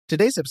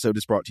Today's episode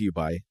is brought to you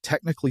by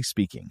Technically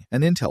Speaking,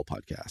 an Intel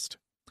podcast.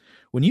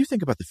 When you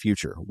think about the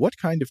future, what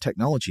kind of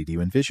technology do you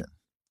envision?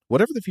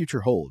 Whatever the future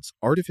holds,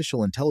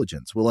 artificial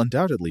intelligence will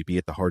undoubtedly be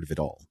at the heart of it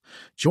all.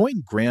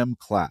 Join Graham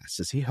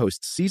Class as he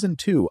hosts Season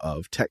 2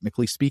 of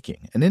Technically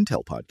Speaking, an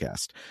Intel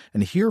podcast,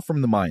 and hear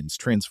from the minds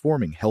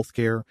transforming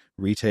healthcare,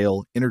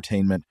 retail,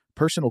 entertainment,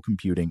 personal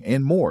computing,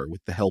 and more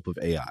with the help of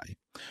AI.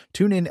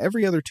 Tune in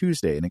every other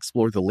Tuesday and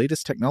explore the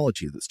latest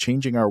technology that's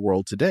changing our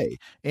world today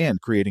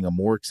and creating a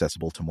more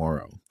accessible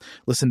tomorrow.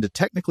 Listen to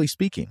Technically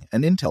Speaking,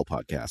 an Intel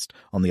podcast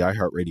on the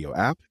iHeartRadio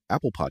app,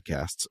 Apple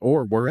Podcasts,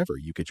 or wherever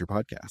you get your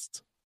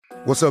podcasts.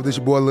 What's up, this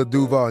your boy Lil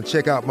Duval, and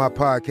check out my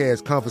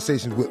podcast,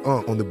 Conversations with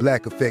Unc, on the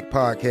Black Effect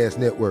Podcast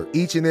Network.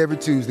 Each and every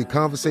Tuesday,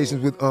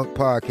 Conversations with Unc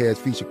podcast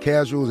feature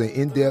casuals and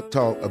in-depth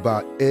talk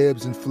about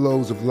ebbs and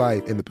flows of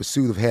life and the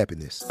pursuit of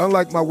happiness.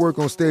 Unlike my work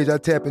on stage, I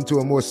tap into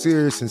a more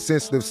serious and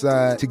sensitive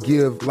side to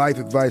give life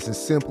advice and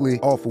simply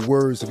offer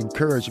words of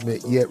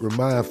encouragement, yet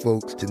remind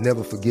folks to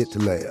never forget to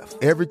laugh.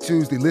 Every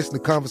Tuesday, listen to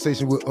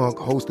Conversations with Unc,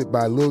 hosted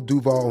by Lil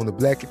Duval on the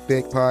Black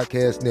Effect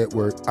Podcast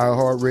Network,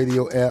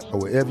 iHeartRadio app,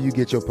 or wherever you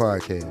get your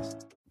podcasts.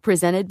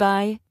 Presented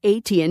by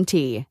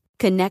AT&T.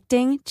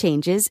 Connecting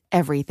changes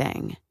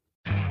everything.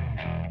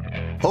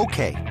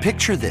 Okay,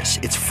 picture this.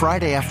 It's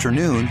Friday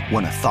afternoon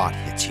when a thought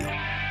hits you.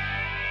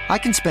 I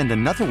can spend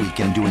another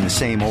weekend doing the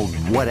same old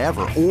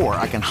whatever, or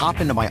I can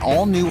hop into my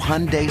all-new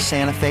Hyundai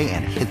Santa Fe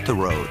and hit the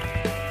road.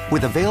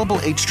 With available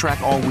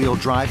H-Track all-wheel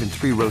drive and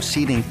 3-row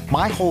seating,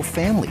 my whole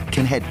family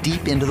can head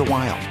deep into the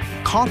wild.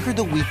 Conquer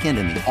the weekend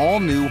in the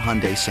all-new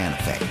Hyundai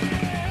Santa Fe.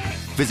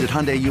 Visit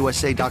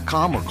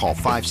HyundaiUSA.com or call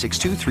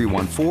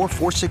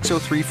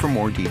 562-314-4603 for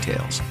more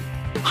details.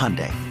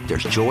 Hyundai,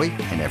 there's joy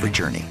in every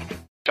journey.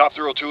 Top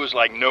Thrill 2 is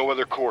like no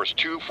other course.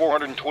 2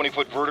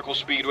 420-foot vertical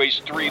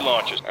speedways, 3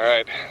 launches. All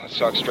right, let's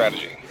talk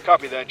strategy.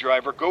 Copy that,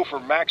 driver. Go for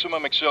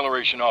maximum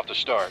acceleration off the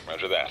start.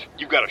 Roger that.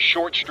 You've got a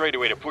short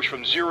straightaway to push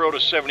from 0 to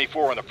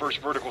 74 on the first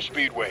vertical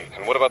speedway.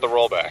 And what about the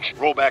rollback?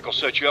 Rollback will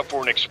set you up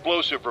for an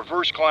explosive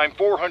reverse climb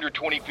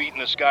 420 feet in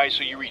the sky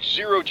so you reach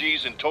 0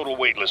 G's in total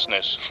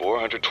weightlessness.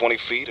 420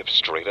 feet of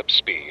straight-up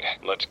speed.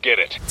 Let's get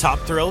it. Top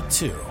Thrill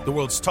 2, the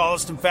world's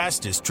tallest and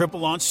fastest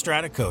triple-launch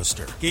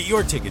stratocoaster. Get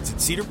your tickets at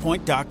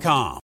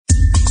cedarpoint.com.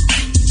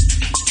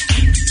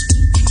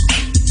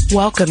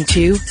 Welcome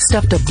to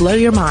Stuff to Blow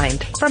Your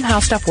Mind from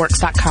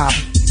HowStuffWorks.com.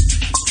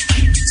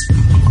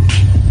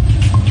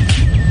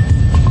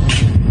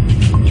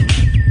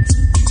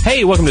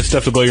 Hey, welcome to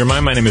Stuff to Blow Your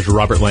Mind. My name is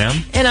Robert Lamb.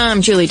 And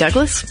I'm Julie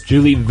Douglas.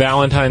 Julie,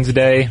 Valentine's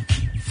Day,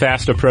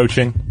 fast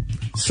approaching.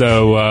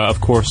 So,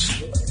 of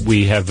course,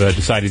 we have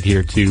decided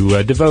here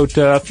to devote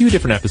a few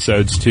different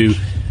episodes to,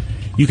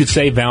 you could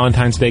say,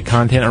 Valentine's Day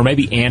content, or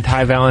maybe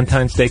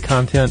anti-Valentine's Day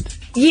content.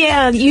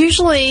 Yeah,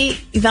 usually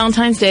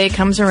Valentine's Day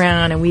comes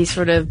around and we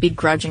sort of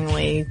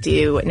begrudgingly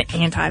do an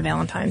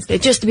anti-Valentine's Day,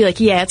 just to be like,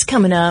 yeah, it's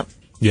coming up.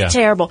 Yeah.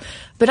 Terrible.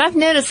 But I've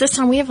noticed this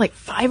time we have like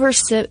 5 or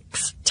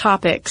 6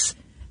 topics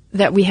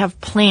that we have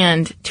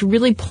planned to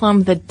really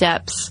plumb the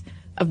depths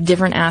of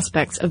different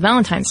aspects of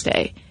Valentine's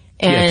Day.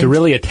 And to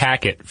really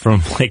attack it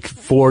from like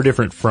 4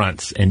 different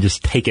fronts and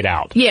just take it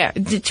out. Yeah,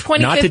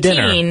 2015. Not to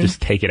dinner,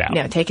 just take it out.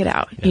 No, take it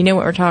out. Yeah. You know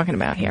what we're talking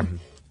about here. Mm-hmm.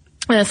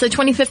 So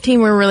 2015,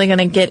 we're really going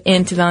to get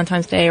into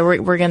Valentine's Day.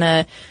 We're going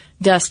to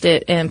dust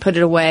it and put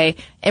it away.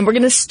 And we're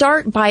going to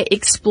start by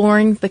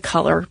exploring the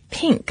color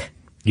pink.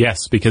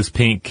 Yes, because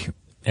pink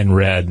and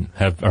red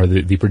are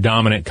the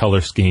predominant color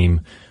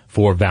scheme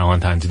for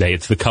Valentine's Day.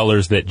 It's the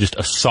colors that just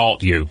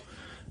assault you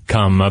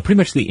come pretty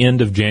much the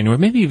end of January,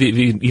 maybe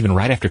even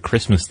right after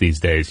Christmas these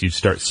days. You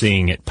start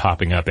seeing it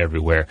popping up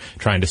everywhere,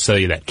 trying to sell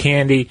you that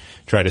candy,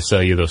 try to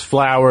sell you those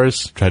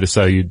flowers, try to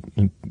sell you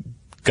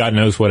God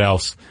knows what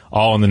else,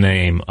 all in the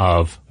name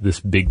of this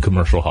big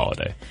commercial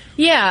holiday.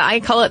 Yeah, I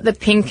call it the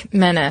pink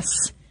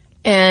menace.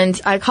 And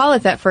I call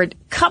it that for a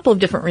couple of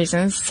different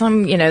reasons.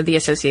 Some, the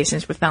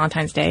associations with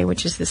Valentine's Day,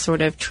 which is this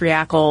sort of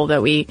triacle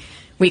that we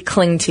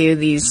cling to,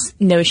 these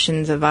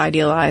notions of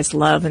idealized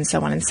love and so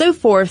on and so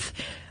forth.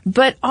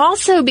 But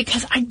also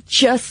because I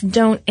just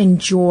don't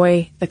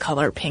enjoy the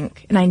color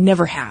pink, and I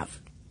never have.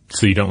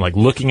 So you don't like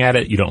looking at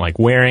it? You don't like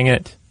wearing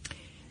it?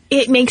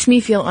 It makes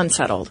me feel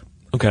unsettled.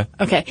 Okay.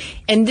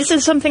 And this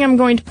is something I'm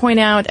going to point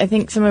out. I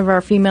think some of our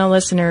female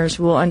listeners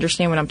will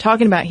understand what I'm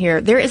talking about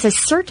here. There is a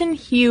certain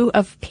hue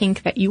of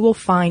pink that you will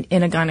find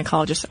in a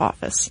gynecologist's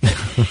office.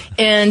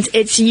 And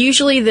it's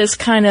usually this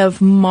kind of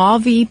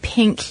mauve-y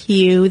pink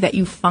hue that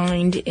you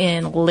find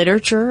in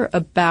literature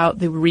about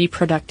the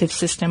reproductive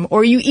system,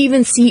 or you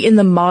even see in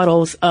the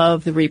models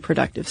of the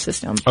reproductive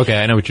system.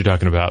 Okay, I know what you're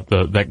talking about.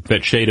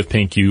 That shade of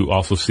pink you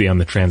also see on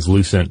the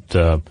translucent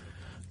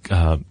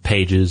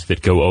pages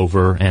that go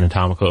over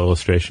anatomical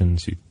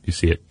illustrations. You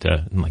see it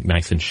like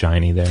nice and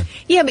shiny there.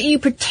 Yeah, but you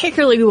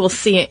particularly will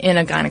see it in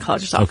a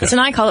gynecologist's office,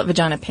 and I call it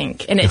vagina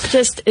pink. And it's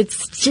just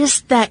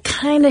that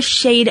kind of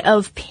shade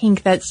of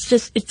pink that's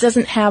just, it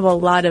doesn't have a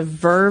lot of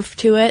verve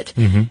to it.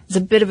 Mm-hmm. It's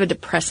a bit of a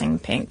depressing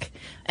pink.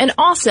 And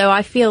also,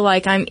 I feel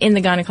like I'm in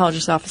the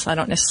gynecologist's office. I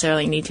don't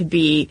necessarily need to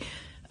be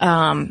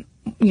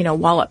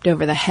walloped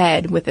over the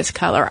head with this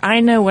color. I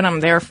know what I'm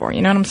there for.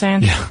 You know what I'm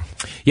saying? Yeah.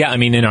 Yeah, I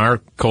mean, in our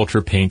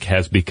culture, pink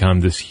has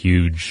become this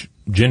huge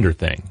gender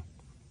thing.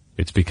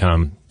 It's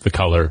become the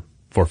color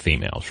for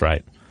females,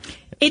 right?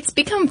 It's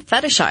become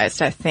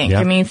fetishized, I think. Yeah.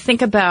 I mean,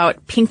 think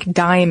about pink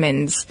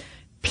diamonds,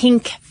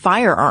 pink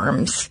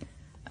firearms,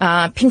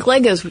 pink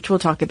Legos, which we'll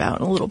talk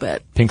about in a little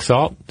bit. Pink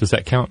salt, does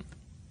that count?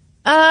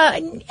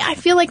 I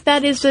feel like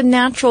that is a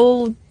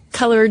natural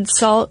colored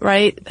salt,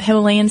 right?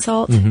 Himalayan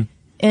salt. Mm-hmm.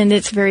 And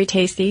it's very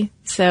tasty.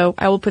 So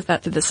I will put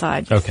that to the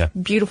side. Okay.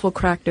 Beautiful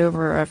cracked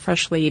over a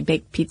freshly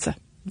baked pizza.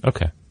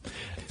 Okay.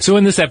 So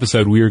in this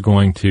episode, we're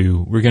going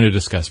to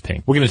discuss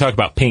pink. We're going to talk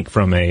about pink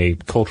from a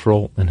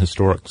cultural and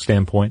historic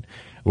standpoint.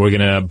 We're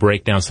going to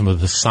break down some of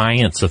the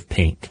science of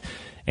pink.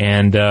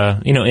 And,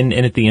 and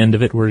at the end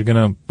of it, we're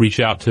going to reach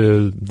out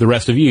to the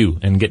rest of you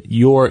and get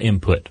your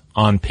input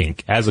on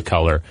pink as a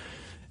color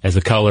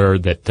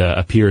that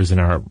appears in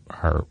our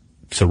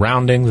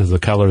surroundings, as a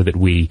color that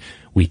we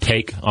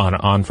take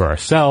on for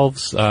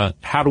ourselves.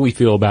 How do we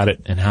feel about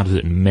it, and how does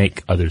it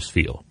make others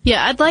feel?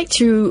 Yeah, I'd like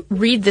to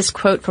read this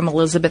quote from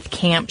Elizabeth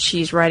Camp.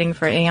 She's writing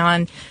for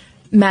Aeon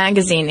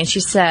magazine, and she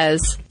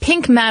says,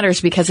 "Pink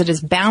matters because it is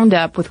bound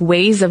up with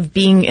ways of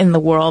being in the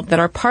world that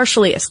are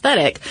partially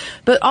aesthetic,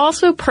 but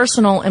also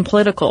personal and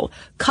political.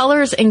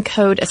 Colors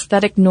encode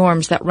aesthetic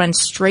norms that run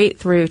straight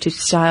through to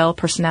style,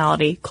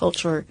 personality,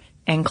 culture,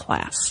 and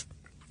class."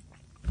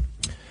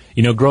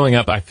 Growing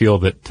up, I feel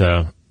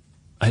that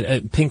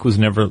pink was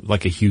never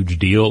like a huge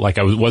deal. Like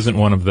I wasn't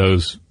one of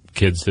those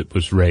kids that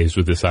was raised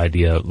with this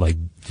idea, like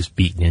just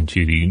beaten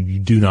into you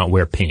do not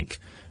wear pink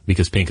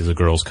because pink is a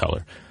girl's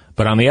color.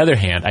 But on the other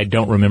hand, I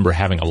don't remember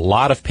having a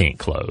lot of pink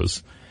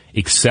clothes,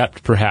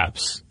 except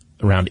perhaps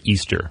around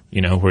Easter,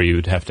 where you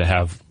would have to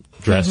have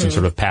dressed in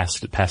sort of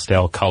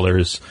pastel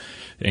colors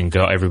and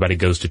everybody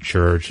goes to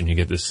church and you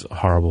get this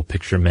horrible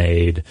picture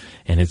made,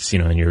 and it's,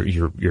 and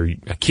you're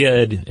a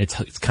kid.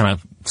 It's kind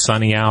of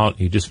sunny out.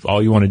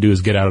 All you want to do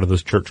is get out of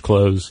those church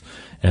clothes.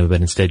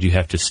 But instead you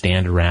have to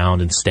stand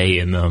around and stay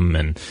in them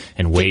and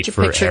wait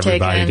for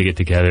everybody to get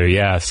together.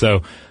 Yeah.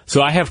 So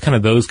I have kind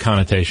of those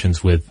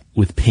connotations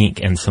with pink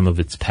and some of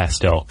its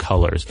pastel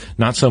colors.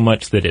 Not so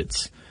much that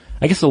it's,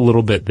 I guess a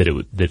little bit that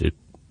it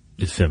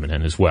is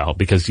feminine as well,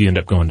 because you end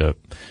up going to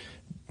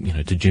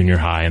junior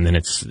high, and then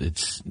it's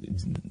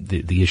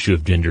the issue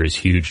of gender is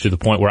huge, to the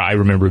point where I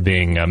remember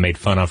being made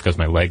fun of because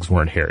my legs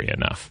weren't hairy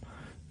enough.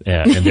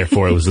 And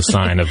therefore it was a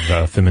sign of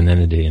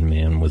femininity in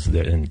me, and was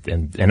there,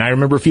 and I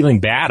remember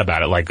feeling bad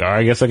about it, like,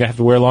 I guess I have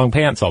to wear long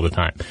pants all the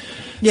time.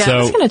 Yeah, I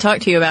was going to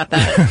talk to you about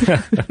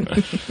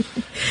that.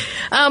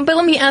 But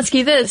let me ask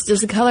you this: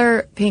 does the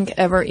color pink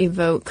ever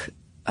evoke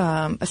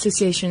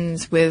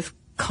associations with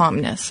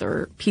calmness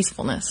or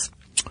peacefulness?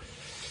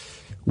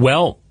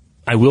 Well,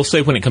 I will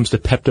say, when it comes to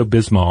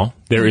Pepto-Bismol,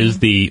 there is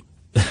the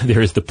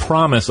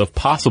promise of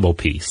possible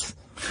peace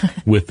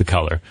with the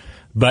color.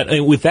 But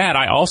with that,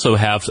 I also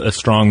have a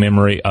strong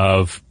memory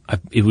of,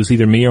 it was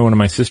either me or one of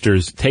my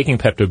sisters taking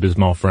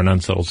Pepto-Bismol for an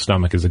unsettled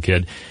stomach as a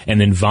kid, and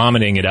then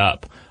vomiting it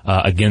up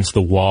against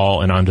the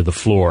wall and onto the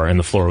floor, and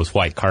the floor was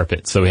white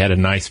carpet. So we had a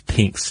nice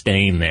pink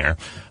stain there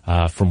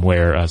from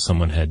where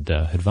someone had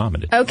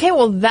vomited. Okay,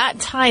 well, that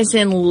ties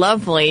in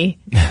lovely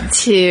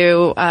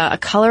to a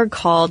color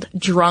called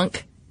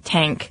Drunk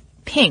Tank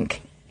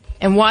Pink.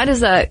 And why does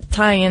that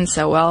tie in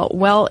so well?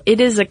 Well, it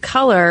is a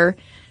color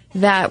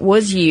that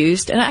was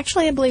used, and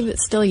actually I believe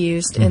it's still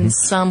used in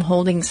some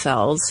holding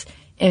cells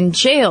in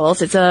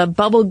jails. It's a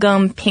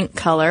bubblegum pink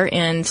color,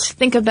 and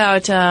think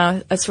about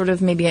a sort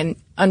of maybe an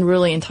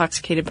unruly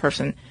intoxicated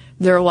person.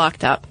 They're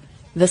locked up.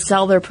 The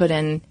cell they're put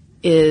in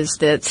is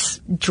that's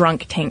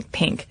Drunk Tank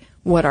Pink.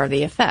 What are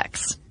the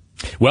effects?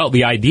 Well,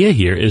 the idea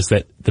here is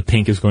that the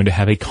pink is going to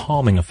have a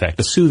calming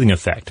effect, a soothing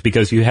effect,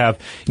 because you have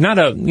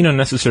not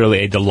necessarily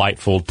a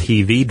delightful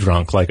TV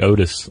drunk like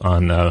Otis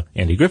on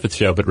Andy Griffith's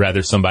show, but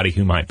rather somebody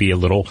who might be a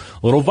little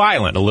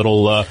violent, a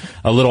little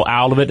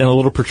out of it, and a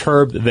little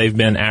perturbed that they've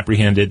been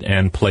apprehended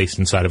and placed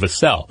inside of a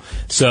cell.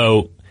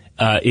 So,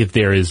 if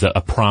there is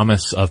a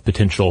promise of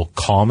potential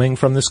calming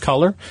from this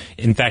color.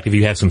 In fact, if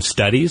you have some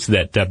studies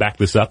that back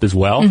this up as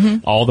well,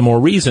 all the more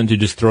reason to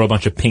just throw a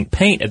bunch of pink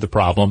paint at the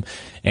problem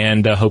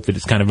and hope that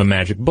it's kind of a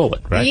magic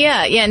bullet, right?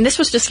 Yeah, and this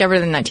was discovered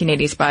in the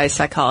 1980s by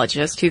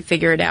psychologists who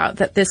figured out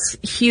that this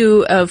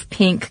hue of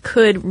pink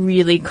could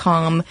really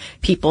calm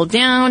people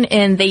down,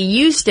 and they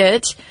used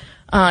it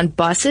on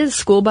buses,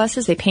 school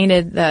buses. They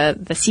painted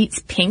the seats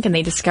pink, and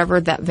they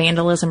discovered that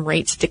vandalism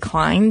rates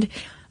declined.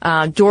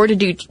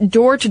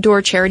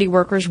 Door-to-door charity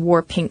workers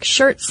wore pink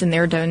shirts, and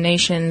their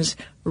donations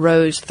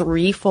rose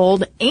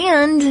threefold.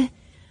 And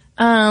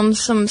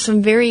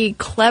some very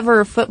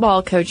clever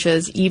football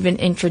coaches even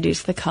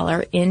introduced the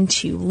color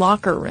into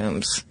locker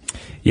rooms.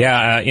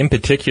 Yeah, in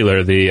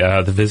particular,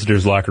 the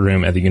visitors' locker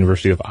room at the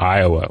University of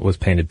Iowa was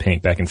painted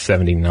pink back in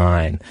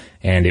 '79,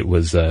 and it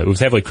was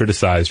heavily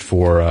criticized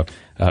for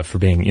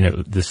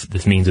being,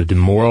 this means of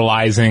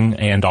demoralizing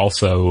and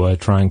also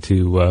trying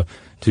to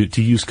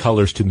to use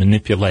colors to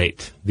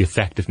manipulate the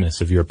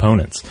effectiveness of your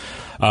opponents.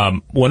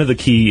 One of the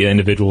key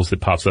individuals that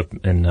pops up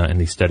in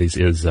these studies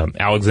is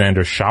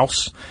Alexander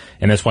Schaus,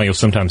 and that's why you'll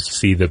sometimes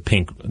see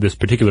this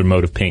particular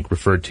mode of pink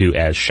referred to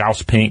as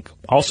Schaus pink,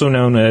 also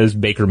known as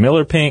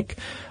Baker-Miller pink,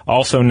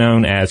 also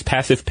known as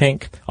passive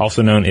pink,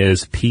 also known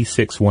as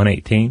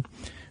P6118.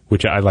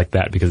 Which I like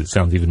that because it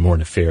sounds even more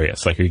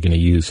nefarious, like you're going to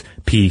use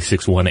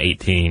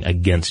P6118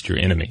 against your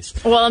enemies.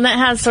 Well, and that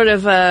has sort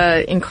of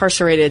a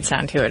incarcerated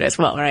sound to it as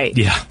well, right?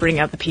 Yeah. Bring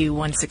out the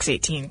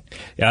P1618.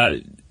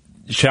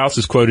 Schaus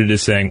is quoted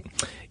as saying,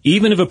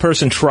 even if a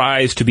person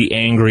tries to be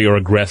angry or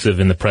aggressive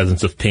in the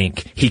presence of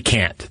pink, he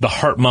can't. The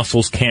heart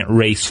muscles can't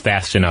race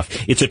fast enough.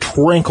 It's a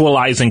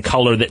tranquilizing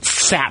color that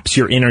saps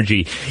your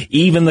energy.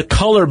 Even the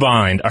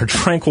colorblind are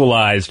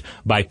tranquilized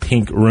by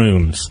pink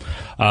rooms.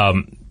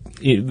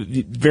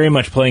 Very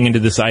much playing into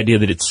this idea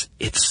that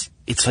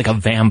it's like a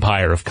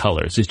vampire of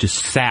colors. It just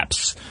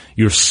saps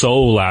your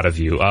soul out of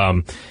you.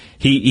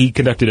 He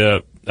conducted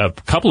a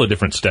couple of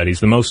different studies.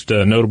 The most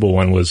notable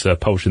one was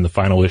published in the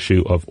final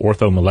issue of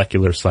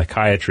Orthomolecular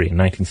Psychiatry in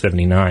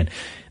 1979.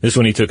 This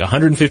one, he took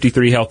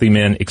 153 healthy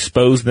men,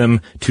 exposed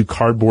them to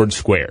cardboard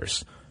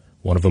squares.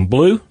 One of them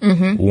blue,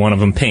 one of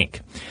them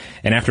pink.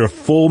 And after a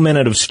full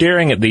minute of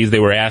staring at these, they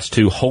were asked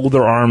to hold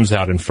their arms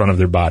out in front of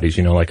their bodies,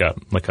 like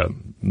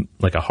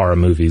a horror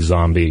movie,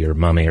 Zombie or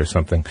Mummy or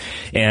something.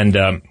 And,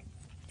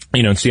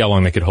 and see how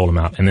long they could hold them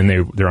out. And then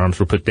their arms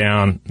were put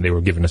down. They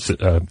were given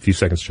a few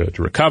seconds to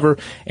recover.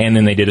 And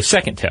then they did a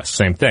second test,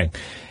 same thing.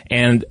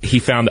 And he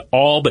found that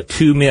all but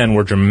 2 men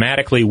were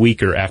dramatically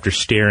weaker after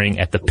staring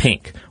at the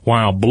pink,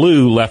 while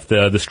blue left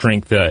the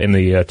strength in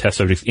the test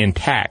subjects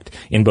intact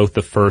in both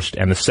the first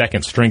and the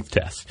second strength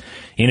tests.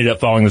 He ended up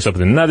following this up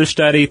with another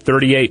study,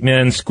 38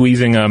 men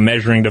squeezing a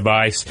measuring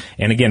device,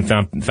 and again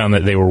found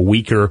that they were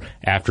weaker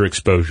after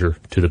exposure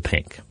to the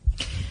pink.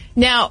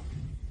 Now,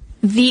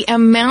 the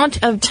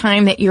amount of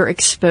time that you're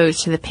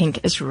exposed to the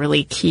pink is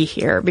really key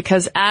here,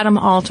 because Adam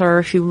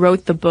Alter, who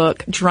wrote the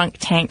book Drunk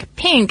Tank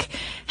Pink,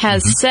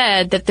 has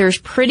said that there's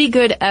pretty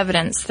good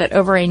evidence that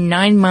over a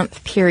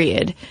 9-month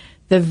period,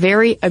 the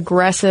very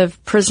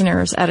aggressive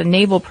prisoners at a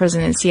naval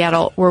prison in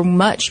Seattle were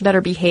much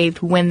better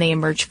behaved when they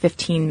emerged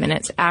 15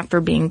 minutes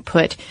after being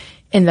put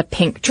in the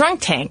pink drunk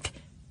tank.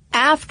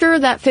 After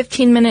that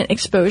 15-minute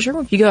exposure,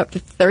 if you go up to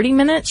 30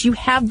 minutes, you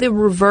have the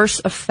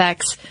reverse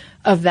effects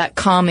of that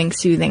calming,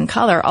 soothing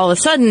color. All of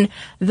a sudden,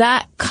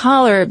 that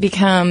color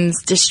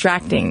becomes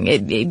distracting.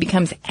 It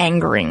becomes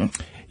angering.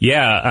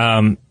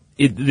 Yeah,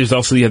 there's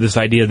also this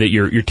idea that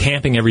you're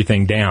tamping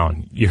everything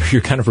down.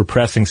 You're kind of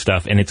repressing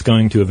stuff, and it's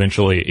going to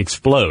eventually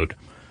explode.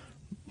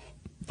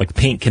 Like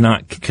pink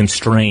cannot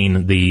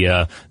constrain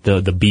the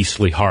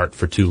beastly heart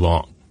for too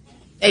long.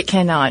 It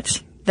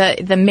cannot.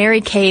 The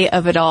Mary Kay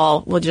of it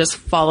all will just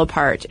fall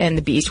apart, and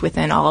the beast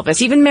within all of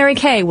us, even Mary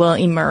Kay, will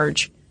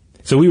emerge.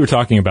 So we were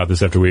talking about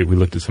this after we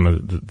looked at some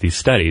of these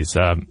studies,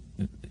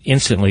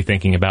 instantly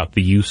thinking about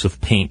the use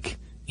of pink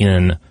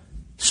in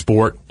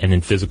sport and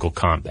in physical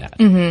combat.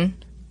 Mm-hmm.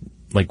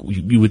 Like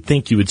you would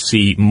think you would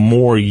see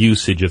more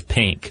usage of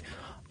pink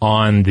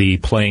on the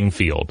playing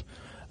field,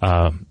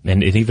 and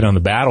even on the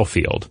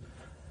battlefield,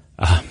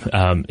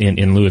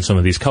 in lieu of some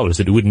of these colors.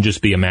 It wouldn't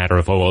just be a matter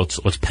of,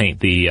 let's paint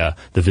the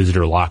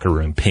visitor locker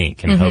room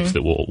pink in hopes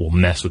that we'll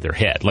mess with their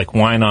head. Like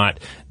why not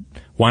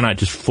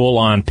just full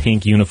on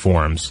pink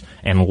uniforms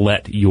and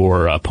let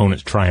your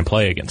opponents try and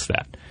play against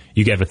that?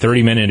 You have a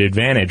 30-minute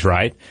advantage,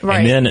 right?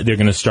 And then they're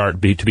going to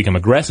start to become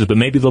aggressive, but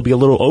maybe they'll be a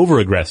little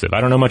over-aggressive.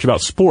 I don't know much about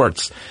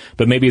sports,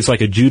 but maybe it's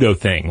like a judo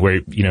thing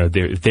where,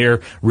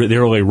 they're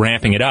really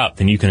ramping it up,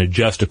 then you can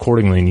adjust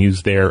accordingly and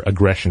use their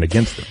aggression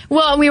against them.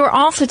 Well, we were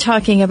also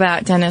talking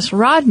about Dennis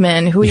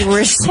Rodman, who we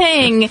were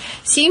saying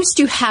seems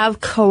to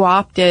have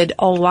co-opted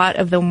a lot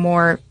of the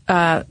more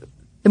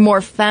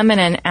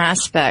feminine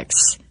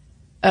aspects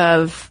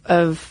of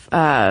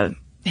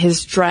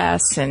his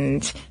dress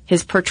and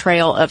his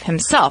portrayal of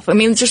himself. I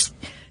mean, just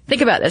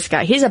think about this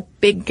guy. He's a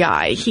big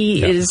guy.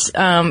 He is,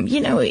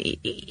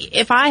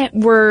 if I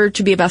were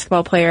to be a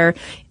basketball player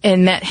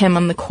and met him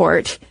on the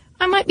court,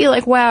 I might be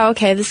like, wow,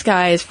 okay, this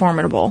guy is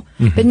formidable.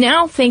 Mm-hmm. But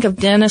now think of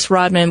Dennis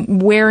Rodman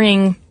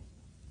wearing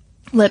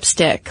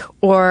lipstick,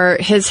 or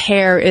his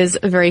hair is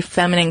a very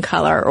feminine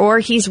color, or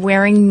he's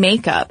wearing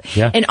makeup.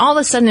 Yeah. And all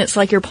of a sudden it's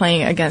like you're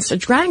playing against a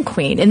drag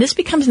queen. And this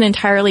becomes an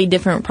entirely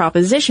different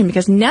proposition,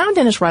 because now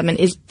Dennis Rodman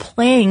is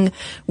playing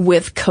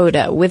with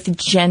coda, with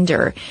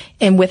gender,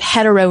 and with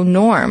hetero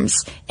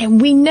norms. And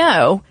we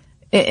know,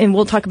 and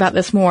we'll talk about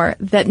this more,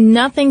 that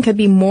nothing could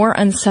be more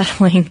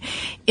unsettling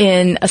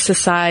in a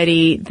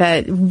society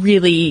that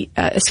really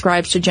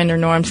ascribes to gender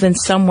norms than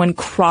someone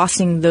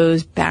crossing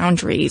those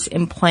boundaries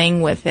and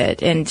playing with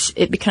it. And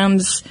it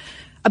becomes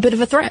a bit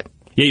of a threat.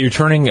 Yeah, you're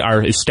turning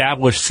our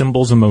established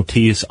symbols and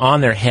motifs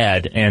on their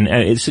head, and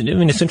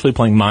essentially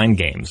playing mind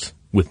games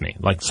with me.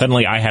 Like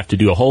suddenly I have to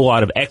do a whole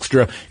lot of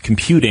extra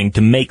computing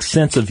to make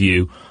sense of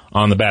you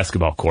on the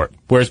basketball court.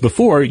 Whereas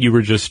before, you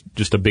were just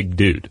a big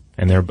dude.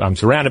 And I'm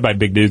surrounded by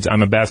big dudes.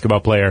 I'm a basketball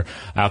player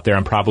out there.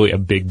 I'm probably a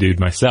big dude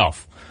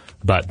myself.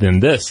 But then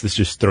this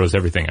just throws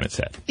everything on its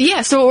head.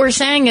 Yeah, so what we're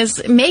saying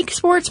is make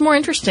sports more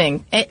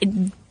interesting.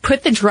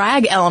 Put the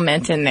drag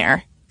element in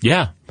there.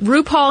 Yeah.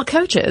 RuPaul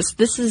coaches.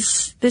 This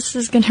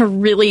is going to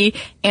really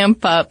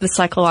amp up the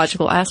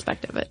psychological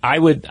aspect of it.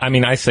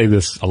 I say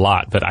this a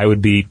lot, but I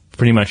would be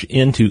pretty much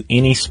into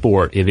any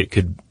sport if it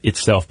could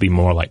itself be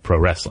more like pro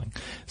wrestling.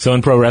 So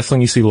in pro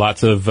wrestling, you see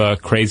lots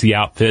of crazy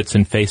outfits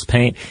and face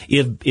paint.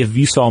 If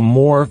you saw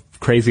more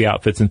crazy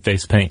outfits and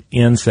face paint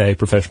in, say,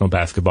 professional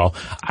basketball,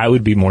 I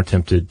would be more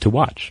tempted to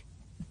watch.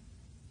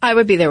 I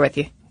would be there with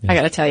you. Yeah. I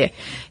got to tell you.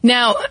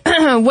 Now,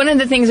 one of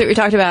the things that we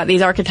talked about,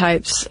 these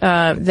archetypes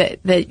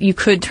that you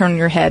could turn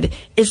your head,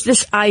 is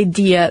this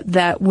idea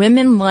that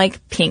women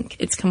like pink.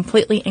 It's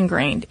completely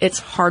ingrained.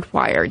 It's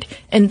hardwired.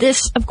 And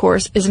this, of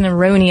course, is an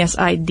erroneous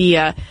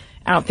idea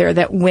out there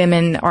that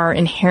women are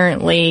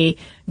inherently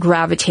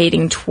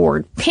gravitating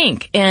toward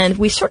pink. And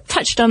we sort of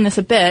touched on this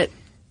a bit,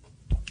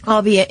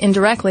 albeit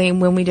indirectly,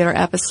 when we did our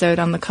episode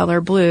on the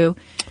color blue.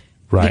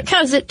 Right.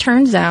 Because it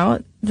turns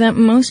out that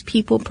most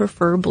people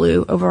prefer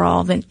blue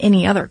overall than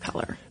any other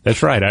color.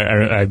 That's right.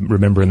 I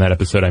remember in that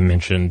episode I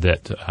mentioned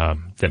that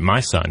my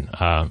son,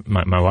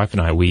 my wife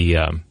and I, we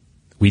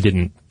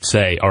didn't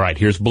say, all right,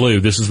 here's blue.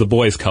 This is the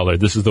boys' color.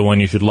 This is the one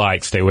you should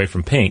like. Stay away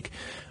from pink.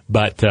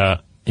 But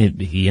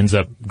he ends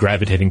up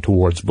gravitating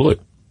towards blue.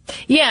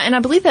 Yeah, and I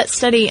believe that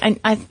study,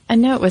 I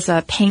know it was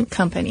a paint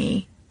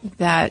company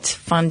that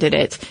funded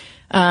it.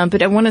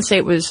 But I want to say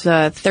it was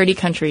 30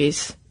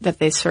 countries that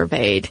they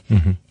surveyed.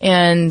 Mm-hmm.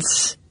 And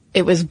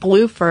it was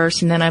blue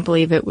first, and then I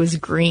believe it was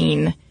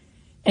green.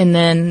 And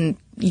then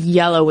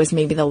yellow was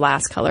maybe the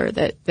last color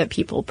that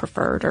people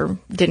preferred or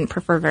didn't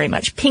prefer very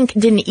much. Pink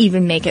didn't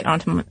even make it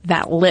onto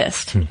that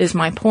list, is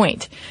my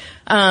point.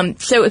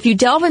 So if you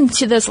delve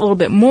into this a little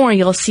bit more,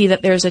 you'll see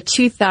that there's a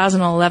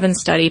 2011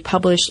 study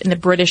published in the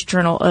British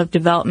Journal of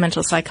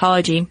Developmental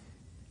Psychology.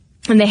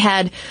 And they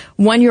had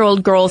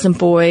 1-year-old girls and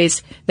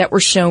boys that were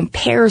shown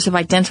pairs of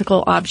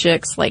identical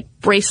objects like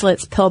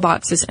bracelets,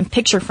 pillboxes, and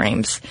picture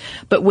frames,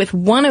 but with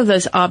one of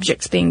those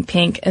objects being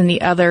pink and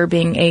the other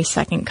being a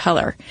second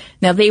color.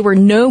 Now, they were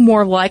no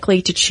more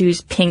likely to choose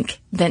pink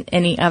than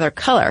any other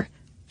color.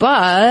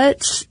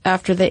 But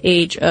after the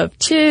age of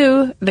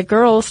 2, the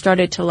girls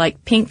started to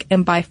like pink,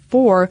 and by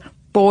 4,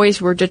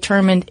 boys were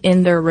determined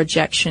in their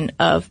rejection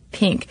of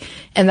pink.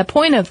 And the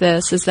point of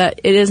this is that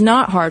it is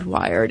not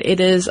hardwired. It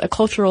is a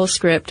cultural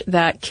script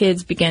that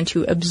kids begin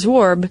to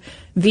absorb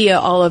via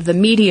all of the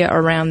media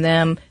around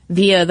them,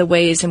 via the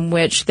ways in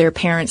which their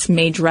parents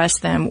may dress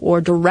them or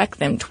direct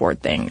them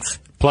toward things.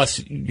 Plus,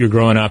 you're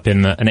growing up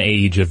in an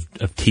age of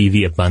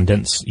TV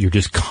abundance. You're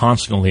just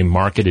constantly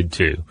marketed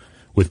to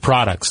with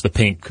products, the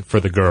pink for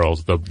the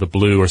girls, the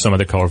blue or some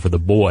other color for the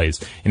boys,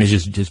 and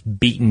it's just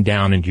beaten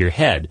down into your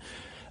head.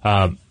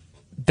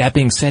 That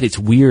being said, it's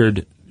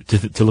weird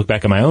to look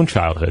back at my own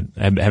childhood,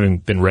 having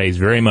been raised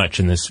very much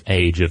in this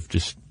age of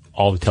just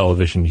all the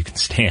television you can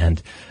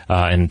stand,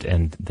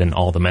 and then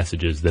all the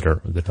messages that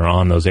are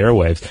on those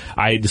airwaves.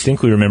 I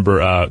distinctly remember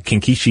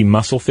Kinkishi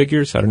muscle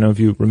figures. I don't know if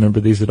you remember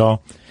these at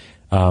all.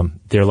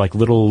 They're like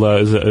little,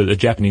 a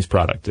Japanese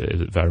product,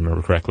 if I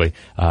remember correctly,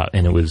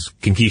 and it was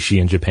Kinkishi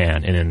in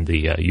Japan, and in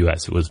the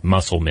U.S. it was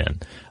Muscle Men.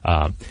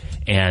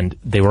 And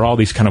they were all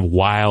these kind of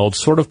wild,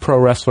 sort of pro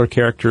wrestler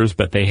characters,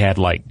 but they had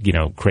like,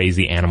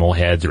 crazy animal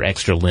heads or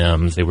extra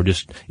limbs. They were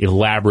just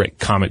elaborate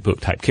comic book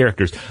type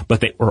characters,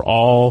 but they were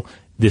all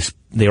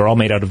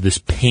made out of this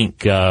pink,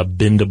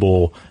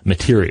 bendable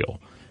material.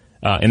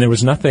 And there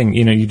was nothing,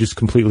 you just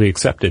completely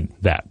accepted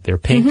that. They're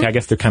pink. Mm-hmm. I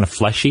guess they're kind of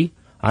fleshy.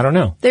 I don't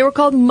know. They were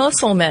called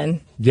muscle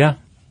men. Yeah.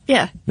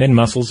 Yeah. Then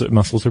muscles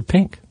are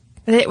pink.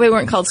 They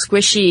weren't called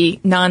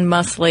squishy,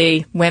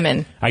 non-muscly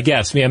women. I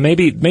guess. Yeah,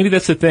 maybe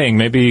that's the thing.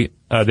 Maybe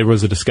there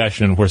was a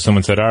discussion where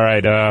someone said, all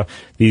right,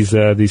 these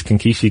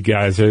Kinkishi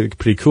guys are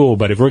pretty cool,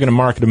 but if we're going to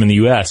market them in the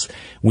U.S.,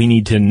 we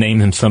need to name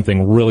them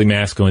something really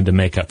masculine to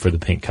make up for the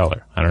pink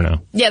color. I don't know.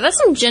 Yeah, that's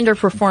some gender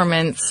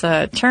performance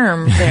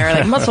term there,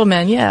 like muscle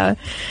men, yeah.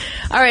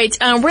 All right,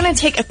 we're going to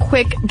take a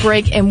quick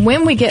break, and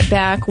when we get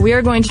back, we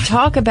are going to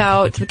talk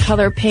about the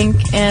color pink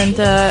and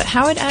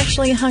how it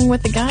actually hung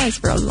with the guys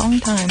for a long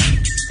time.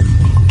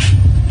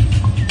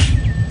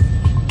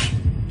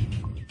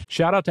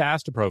 Shout out to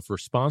Astepro for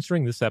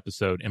sponsoring this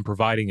episode and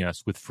providing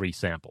us with free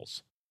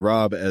samples.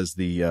 Rob, as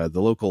the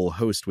local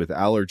host with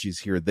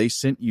allergies here, they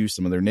sent you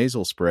some of their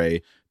nasal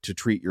spray to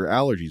treat your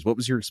allergies. What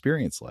was your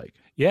experience like?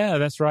 Yeah,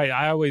 that's right.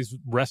 I always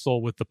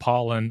wrestle with the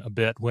pollen a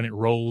bit when it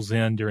rolls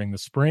in during the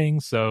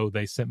spring, so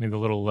they sent me the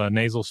little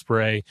nasal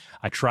spray.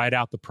 I tried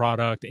out the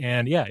product,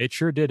 and yeah, it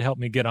sure did help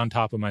me get on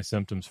top of my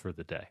symptoms for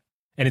the day.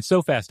 And it's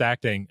so fast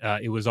acting,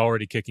 it was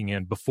already kicking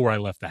in before I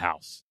left the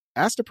house.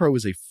 Astepro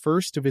is a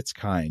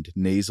first-of-its-kind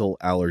nasal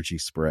allergy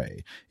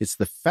spray. It's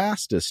the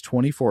fastest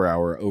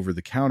 24-hour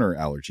over-the-counter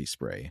allergy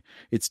spray.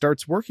 It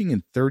starts working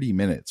in 30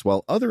 minutes,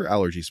 while other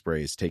allergy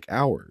sprays take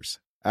hours.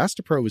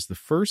 Astepro is the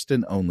first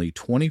and only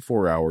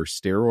 24-hour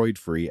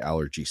steroid-free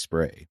allergy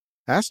spray.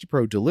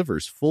 Astepro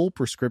delivers full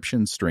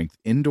prescription-strength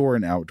indoor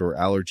and outdoor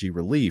allergy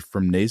relief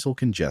from nasal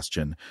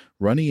congestion,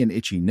 runny and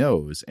itchy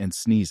nose, and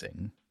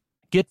sneezing.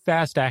 Get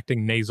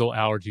fast-acting nasal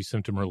allergy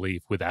symptom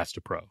relief with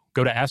Astepro.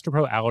 Go to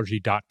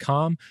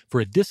asteproallergy.com for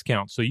a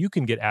discount so you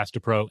can get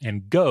Astepro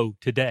and go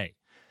today.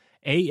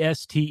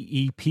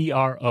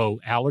 ASTEPRO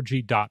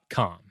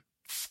allergy.com.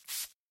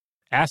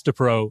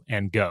 Astepro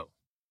and go.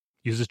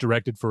 Use as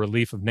directed for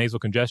relief of nasal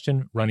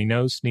congestion, runny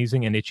nose,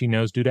 sneezing, and itchy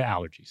nose due to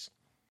allergies.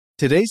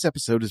 Today's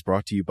episode is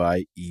brought to you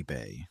by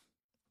eBay.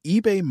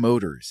 eBay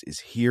Motors is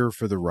here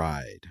for the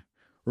ride.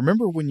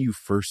 Remember when you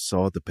first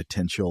saw the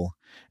potential?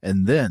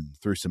 And then,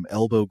 through some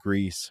elbow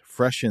grease,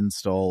 fresh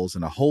installs,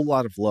 and a whole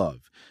lot of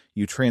love,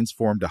 you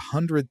transformed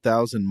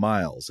 100,000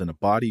 miles and a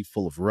body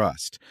full of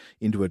rust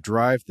into a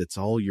drive that's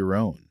all your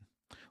own.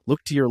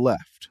 Look to your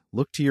left.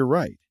 Look to your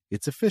right.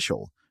 It's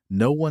official.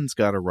 No one's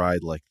got a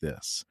ride like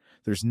this.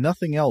 There's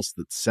nothing else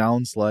that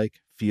sounds like,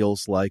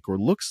 feels like, or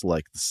looks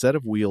like the set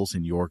of wheels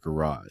in your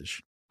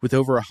garage. With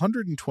over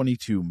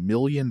 122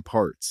 million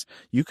parts,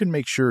 you can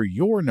make sure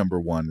your number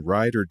one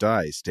ride or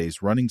die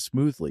stays running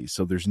smoothly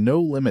so there's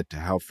no limit to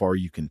how far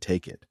you can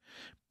take it.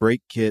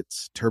 Brake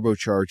kits,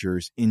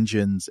 turbochargers,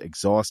 engines,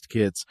 exhaust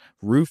kits,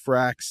 roof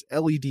racks,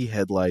 LED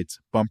headlights,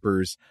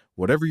 bumpers,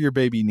 whatever your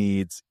baby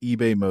needs,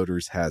 eBay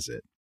Motors has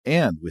it.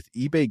 And with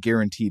eBay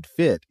Guaranteed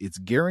Fit, it's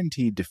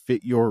guaranteed to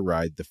fit your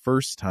ride the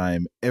first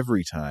time,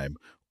 every time,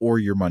 or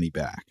your money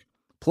back.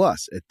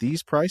 Plus, at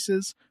these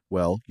prices,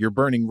 well, you're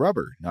burning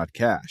rubber, not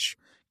cash.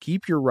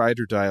 Keep your ride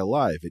or die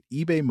alive at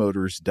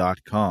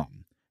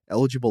ebaymotors.com.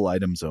 Eligible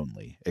items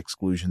only.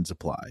 Exclusions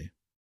apply.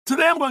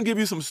 Today I'm going to give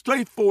you some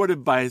straightforward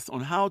advice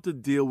on how to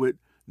deal with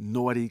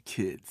naughty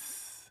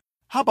kids.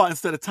 How about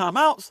instead of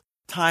timeouts,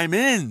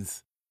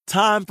 time-ins?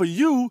 Time for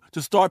you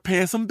to start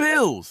paying some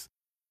bills.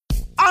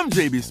 I'm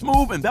JB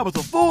Smoove, and that was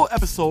a full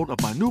episode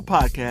of my new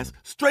podcast,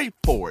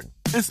 Straightforward,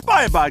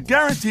 inspired by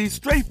guaranteed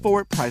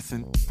straightforward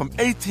pricing from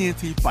AT&T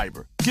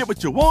Fiber. Get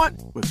what you want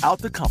without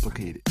the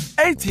complicated.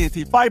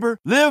 AT&T Fiber,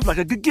 live like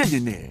a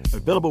gigillionaire.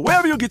 Available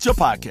wherever you get your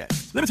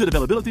podcast. Limited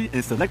availability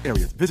in select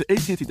areas. Visit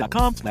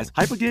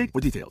AT&T.com/hypergig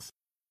for details.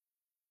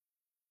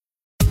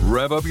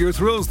 Rev up your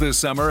thrills this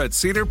summer at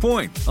Cedar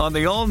Point on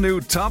the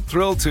all-new Top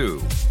Thrill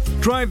 2.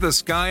 Drive the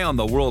sky on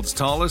the world's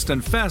tallest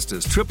and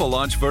fastest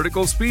triple-launch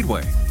vertical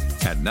speedway.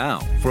 And now,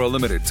 for a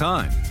limited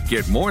time,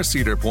 get more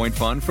Cedar Point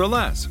fun for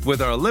less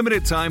with our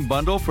limited-time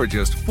bundle for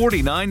just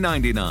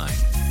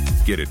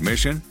 $49.99. Get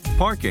admission,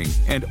 parking,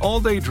 and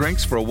all-day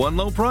drinks for one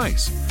low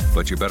price.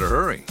 But you better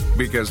hurry,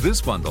 because this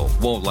bundle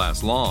won't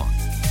last long.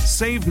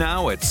 Save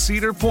now at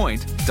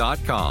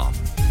cedarpoint.com.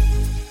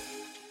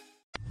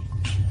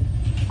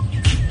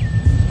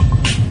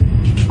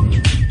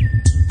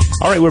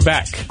 All right, we're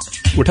back.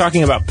 We're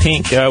talking about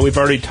pink. We've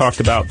already talked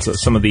about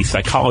some of the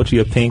psychology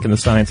of pink and the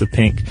science of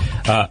pink.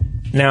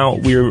 Now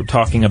we're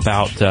talking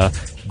about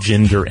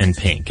gender and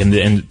pink,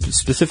 and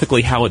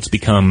specifically how it's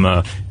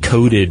become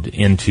coded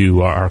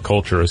into our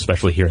culture,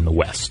 especially here in the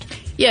West.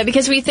 Yeah,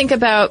 because we think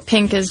about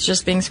pink as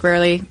just being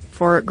squarely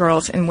for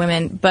girls and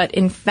women, but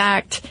in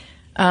fact,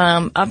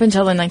 up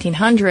until the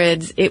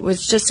 1900s, it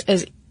was just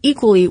as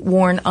equally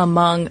worn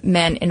among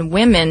men and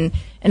women,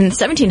 and in the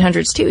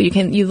 1700s too.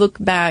 You look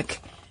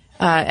back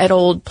at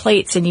old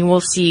plates, and you will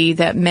see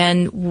that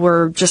men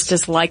were just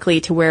as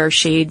likely to wear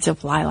shades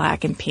of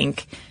lilac and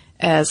pink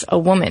as a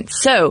woman.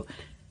 So,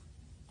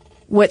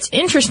 what's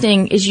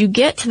interesting is you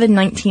get to the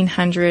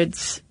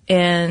 1900s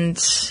and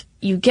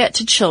you get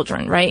to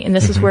children, right? And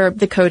this is where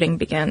the coding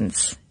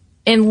begins.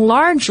 And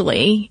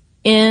largely,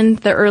 in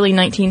the early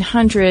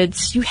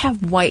 1900s, you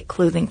have white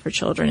clothing for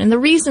children. And the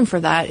reason for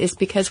that is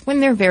because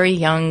when they're very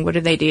young,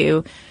 what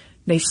do?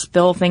 They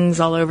spill things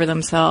all over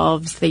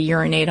themselves. They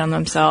urinate on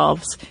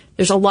themselves.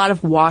 There's a lot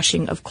of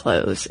washing of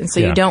clothes. And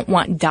so you don't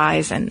want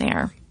dyes in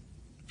there.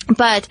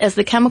 But as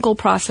the chemical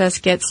process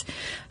gets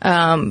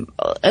a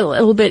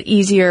little bit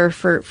easier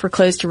for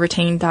clothes to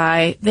retain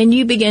dye, then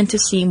you begin to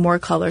see more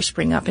color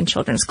spring up in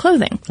children's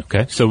clothing.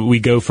 Okay, so we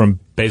go from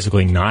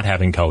basically not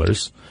having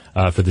colors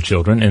for the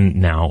children, and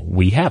now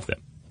we have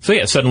them. So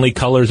yeah, suddenly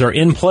colors are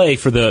in play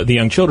for the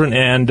young children,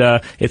 and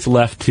it's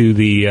left to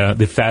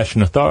the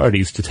fashion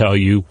authorities to tell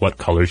you what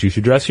colors you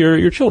should dress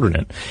your children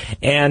in.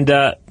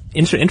 And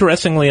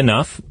interestingly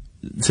enough,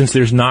 since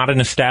there's not an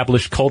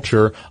established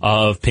culture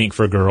of pink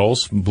for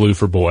girls, blue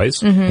for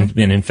boys, and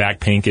in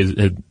fact pink is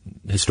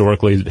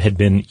historically had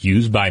been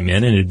used by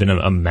men and had been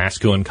a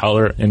masculine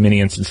color in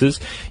many instances,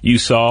 you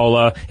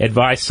saw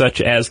advice such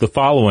as the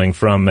following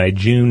from a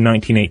June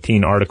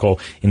 1918 article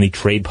in the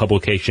trade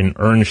publication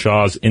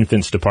Earnshaw's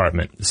Infants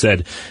Department. It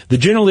said, "The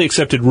generally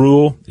accepted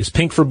rule is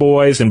pink for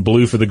boys and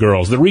blue for the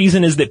girls. The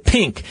reason is that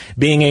pink,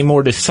 being a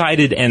more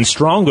decided and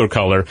stronger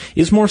color,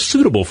 is more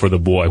suitable for the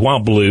boy, while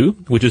blue,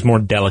 which is more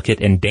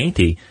delicate and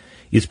dainty,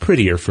 is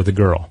prettier for the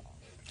girl."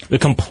 The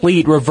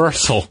complete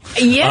reversal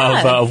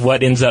of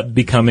what ends up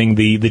becoming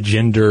the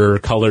gender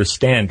color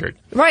standard.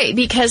 Right,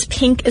 because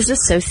pink is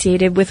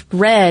associated with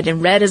red,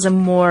 and red is a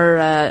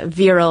more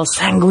virile,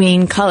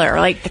 sanguine color,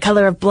 like the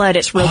color of blood.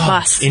 It's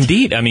robust.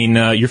 Indeed. I mean,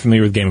 you're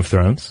familiar with Game of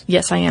Thrones.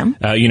 Yes, I am.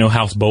 You know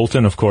House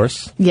Bolton, of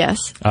course.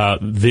 Yes.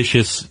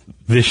 Vicious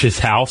vicious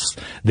house.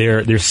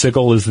 Their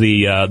sigil is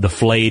the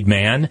flayed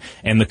man,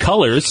 and the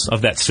colors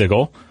of that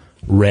sigil,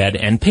 red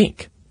and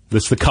pink.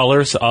 That's the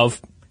colors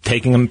of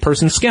taking a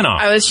person's skin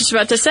off. I was just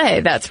about to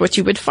say, that's what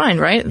you would find,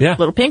 right? Yeah.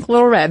 Little pink,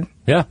 little red.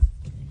 Yeah.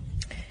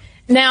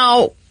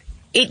 Now,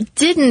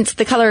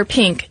 the color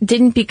pink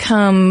didn't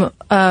become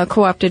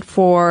co-opted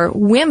for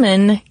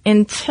women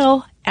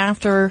until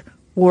after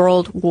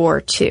World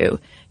War II.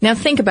 Now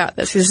think about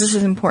this, because this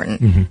is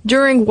important. Mm-hmm.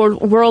 During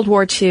World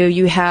War II,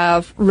 you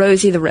have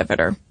Rosie the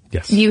Riveter.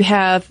 Yes. You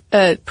have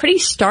a pretty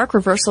stark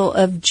reversal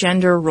of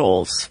gender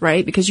roles,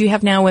 right? Because you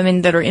have now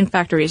women that are in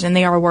factories and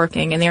they are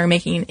working and they are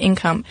making an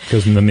income.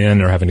 Because the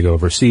men are having to go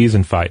overseas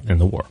and fight in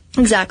the war.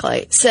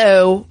 Exactly.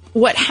 So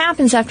what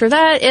happens after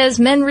that is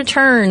men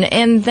return,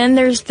 and then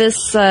there's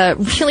this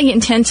really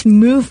intense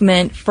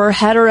movement for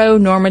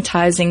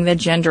heteronormatizing the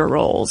gender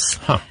roles.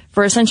 Huh.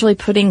 For essentially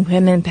putting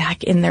women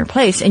back in their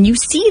place. And you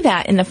see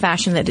that in the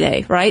fashion of the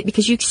day, right?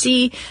 Because you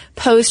see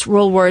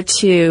post-World War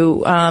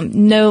II,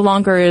 no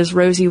longer is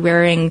Rosie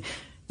wearing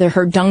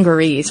her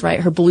dungarees,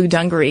 right? Her blue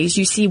dungarees.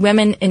 You see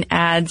women in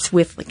ads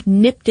with like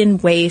nipped-in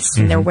waists,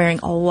 and they're wearing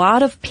a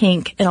lot of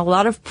pink, and a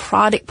lot of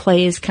product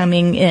plays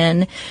coming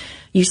in.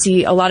 You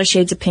see a lot of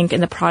shades of pink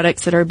in the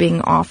products that are being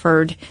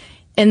offered.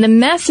 And the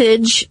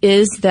message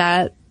is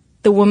that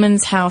the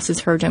woman's house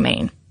is her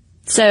domain.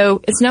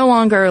 So it's no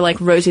longer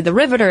like Rosie the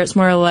Riveter. It's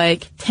more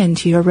like tend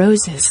to your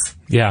roses.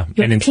 Yeah,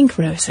 your pink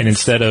roses. And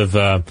instead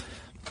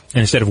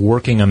of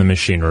working on the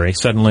machinery,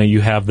 suddenly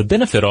you have the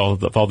benefit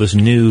of all this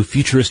new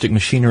futuristic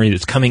machinery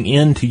that's coming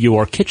into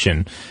your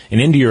kitchen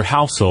and into your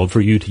household for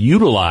you to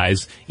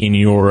utilize in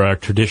your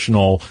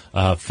traditional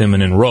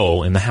feminine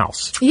role in the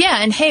house.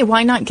 Yeah, and hey,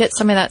 why not get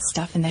some of that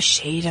stuff in the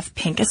shade of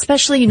pink,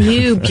 especially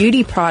new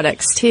beauty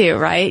products too,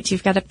 right?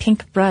 You've got a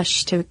pink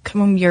brush to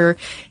comb your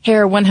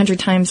hair 100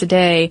 times a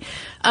day.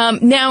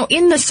 Now,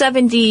 in the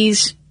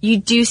 70s, you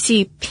do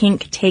see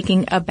pink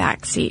taking a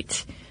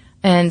backseat.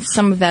 And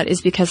some of that is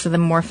because of the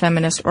more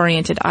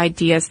feminist-oriented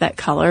ideas that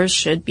colors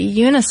should be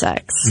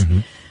unisex.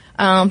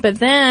 Mm-hmm. But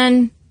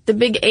then the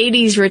big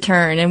 80s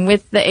return, and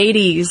with the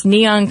 80s,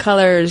 neon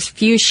colors,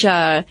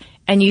 fuchsia,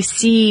 and you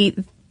see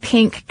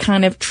pink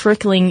kind of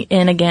trickling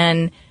in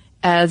again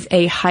as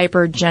a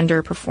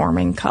hyper-gender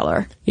performing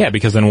color. Yeah,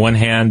 because on one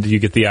hand, you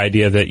get the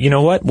idea that, you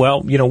know what,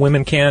 well, you know,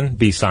 women can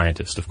be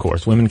scientists, of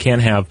course. Women can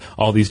have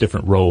all these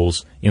different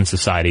roles in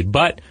society,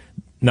 but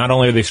not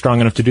only are they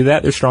strong enough to do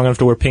that, they're strong enough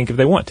to wear pink if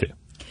they want to.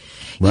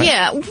 Right?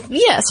 Yeah,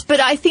 yes, but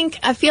I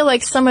feel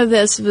like some of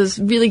this was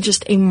really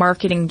just a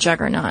marketing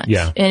juggernaut.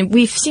 Yeah. And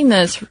we've seen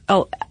this,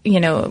 of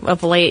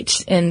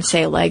late in,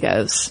 say,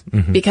 Legos.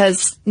 Mm-hmm.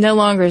 Because no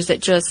longer is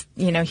it just,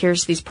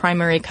 here's these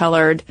primary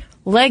colored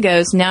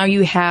Legos. Now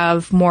you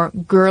have more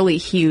girly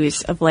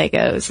hues of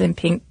Legos and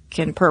pink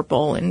and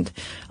purple and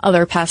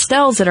other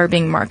pastels that are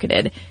being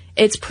marketed.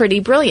 It's pretty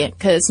brilliant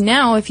because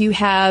now if you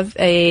have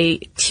a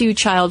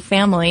 2-child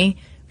family,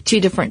 2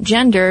 different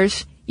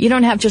genders, you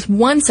don't have just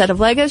one set of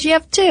Legos, you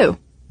have 2.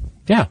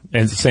 Yeah,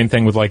 and it's the same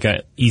thing with like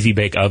a easy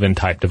bake oven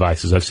type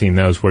devices. I've seen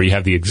those where you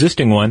have the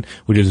existing one,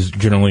 which is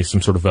generally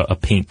some sort of a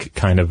pink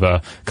kind of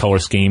a color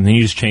scheme. Then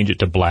you just change it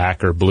to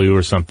black or blue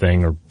or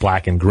something, or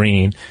black and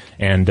green,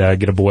 and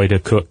get a boy to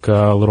cook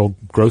little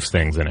gross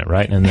things in it,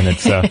 right? And then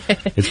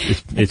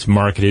it's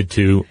marketed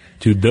to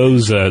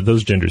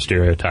those gender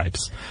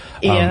stereotypes.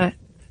 Yeah.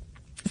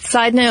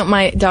 Side note,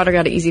 my daughter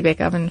got an Easy Bake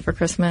Oven for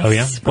Christmas. Oh,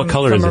 yeah? What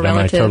color is it? Am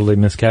I totally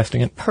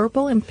miscasting it?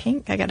 Purple and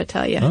pink, I gotta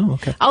tell you. Oh,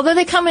 okay. Although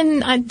they come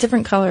in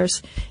different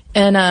colors.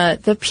 And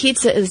the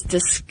pizza is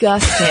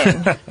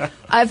disgusting.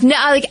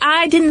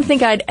 I didn't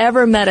think I'd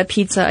ever met a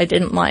pizza I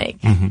didn't like.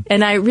 Mm-hmm.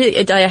 And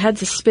I had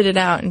to spit it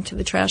out into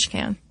the trash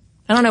can.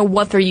 I don't know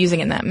what they're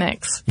using in that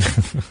mix.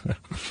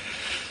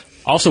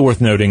 Also worth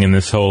noting in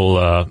this whole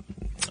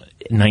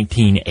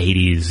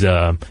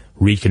 1980s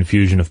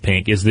reconfusion of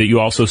pink is that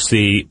you also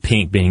see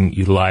pink being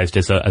utilized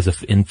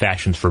in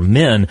fashions for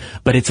men,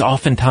 but it's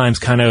oftentimes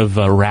kind of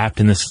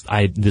wrapped in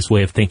this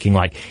way of thinking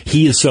like,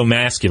 he is so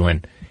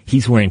masculine,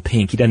 he's wearing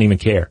pink, he doesn't even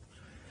care.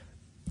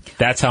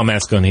 That's how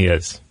masculine he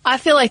is. I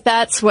feel like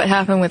that's what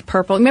happened with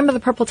purple. Remember the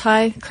purple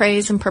tie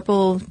craze and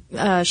purple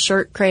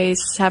shirt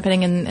craze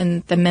happening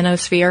in the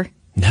manosphere?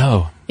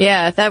 No.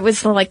 Yeah, that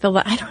was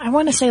I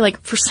want to say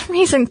for some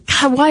reason,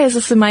 God, why is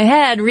this in my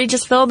head?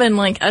 Regis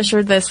Philbin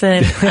ushered this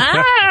in.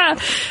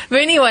 But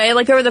anyway,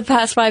 over the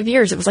past 5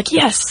 years, it was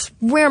yes,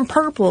 wearing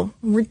purple.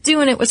 We're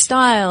doing it with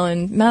style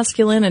and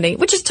masculinity,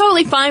 which is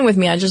totally fine with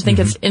me. I just think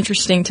it's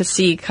interesting to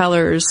see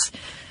colors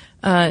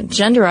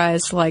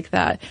genderized like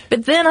that.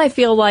 But then I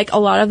feel like a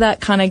lot of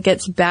that kind of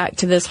gets back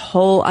to this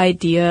whole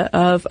idea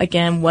of,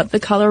 again, what the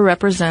color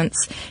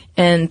represents,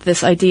 and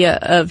this idea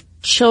of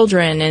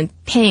children and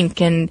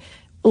pink and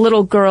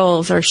little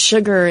girls are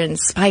sugar and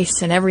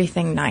spice and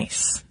everything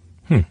nice.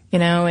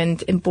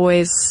 And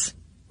boys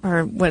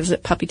are, what is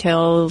it, puppy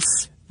dog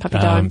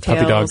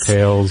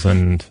tails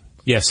and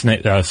Yeah,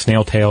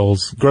 snail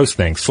tails, gross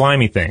things,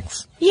 slimy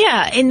things.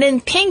 Yeah, and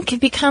then pink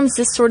becomes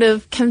this sort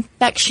of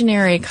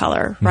confectionery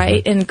color,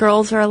 right? And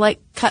girls are like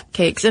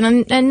cupcakes.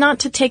 And not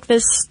to take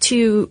this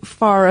too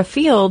far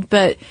afield,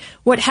 but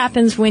what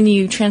happens when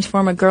you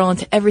transform a girl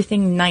into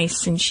everything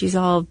nice and she's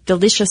all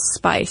delicious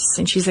spice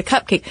and she's a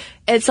cupcake?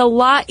 It's a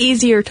lot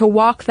easier to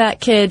walk that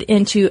kid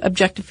into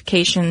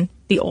objectification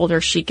the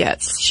older she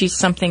gets. She's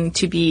something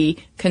to be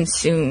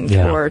consumed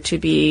or to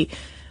be,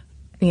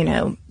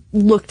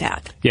 looked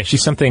at. Yeah,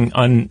 she's something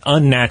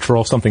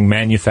unnatural, something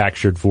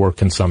manufactured for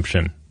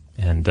consumption.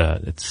 And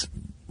it's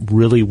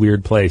really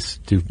weird place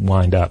to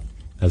wind up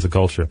as a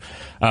culture.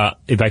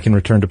 If I can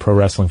return to pro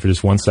wrestling for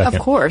just 1 second.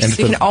 Of course. And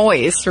you can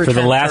always return for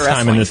the last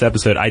time in this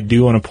episode, I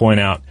do want to point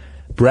out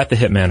Bret the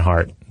Hitman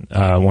Hart,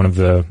 one of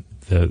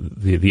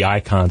the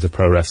icons of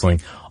pro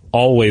wrestling,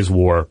 always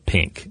wore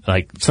pink.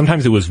 Like,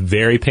 sometimes it was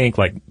very pink,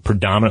 like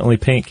predominantly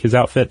pink, his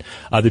outfit.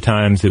 Other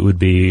times it would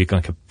be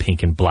like a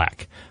pink and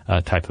black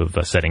type of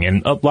setting.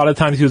 And a lot of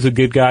times he was a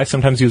good guy,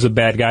 sometimes he was a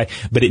bad guy,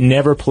 but it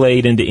never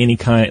played into any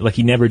kind, like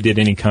he never did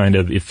any kind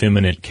of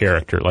effeminate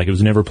character. Like, it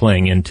was never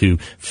playing into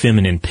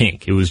feminine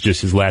pink. It was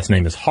just his last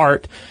name is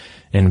Hart,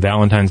 and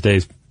Valentine's Day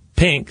is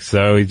pink,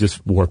 so he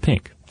just wore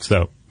pink.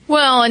 So.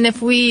 Well, and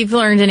if we've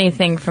learned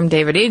anything from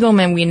David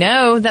Eagleman, we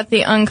know that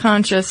the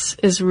unconscious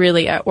is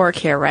really at work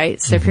here,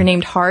 right? So if you're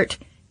named Hart,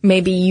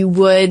 maybe you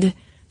would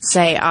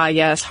say,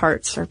 yes,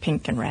 hearts are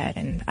pink and red.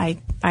 And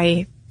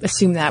I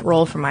assume that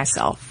role for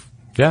myself.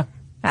 Yeah.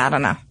 I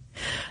don't know.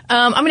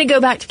 I'm going to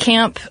go back to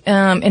Camp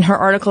in her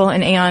article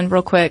in Aeon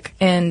real quick,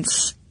 and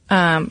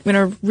I'm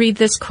going to read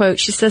this quote.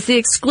 She says, "The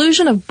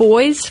exclusion of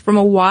boys from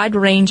a wide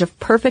range of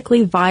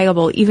perfectly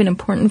viable, even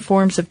important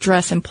forms of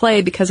dress and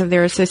play because of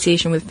their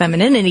association with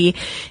femininity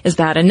is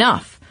bad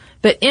enough.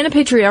 But in a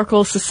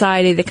patriarchal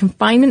society, the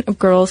confinement of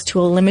girls to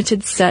a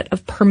limited set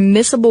of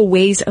permissible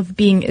ways of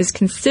being is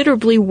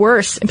considerably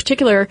worse. In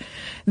particular,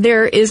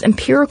 there is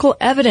empirical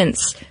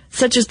evidence,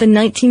 such as the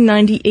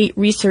 1998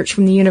 research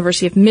from the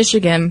University of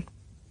Michigan,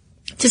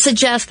 to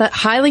suggest that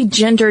highly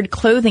gendered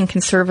clothing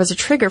can serve as a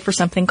trigger for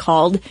something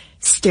called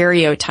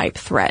stereotype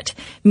threat,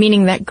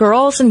 meaning that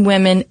girls and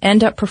women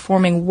end up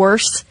performing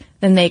worse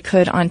than they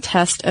could on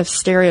tests of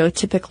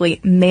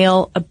stereotypically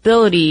male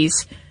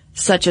abilities,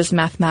 such as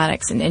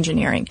mathematics and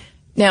engineering."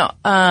 Now,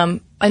 I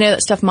know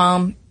that Stuff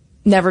Mom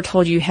Never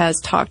Told You has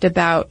talked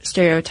about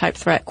stereotype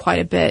threat quite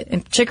a bit,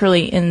 and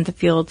particularly in the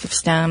fields of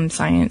STEM,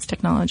 science,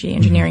 technology,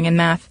 engineering, and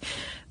math.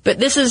 But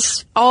this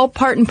is all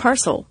part and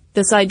parcel.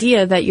 This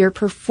idea that you're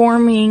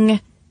performing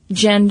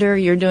gender,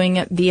 you're doing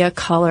it via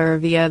color,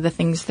 via the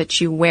things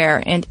that you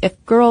wear. And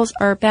if girls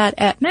are bad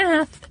at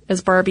math,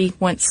 as Barbie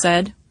once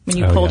said when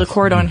you pulled a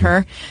cord on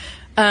her,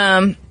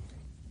 then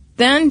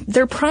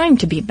they're primed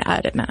to be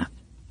bad at math.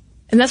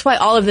 And that's why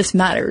all of this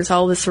matters,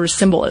 all this sort of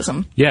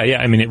symbolism. Yeah.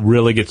 I mean, it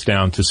really gets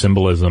down to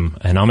symbolism.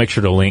 And I'll make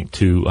sure to link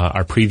to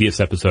our previous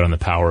episode on the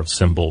power of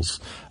symbols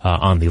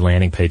on the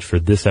landing page for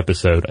this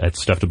episode at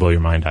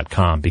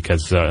stufftoblowyourmind.com,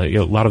 because a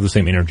lot of the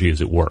same energy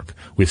is at work.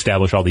 We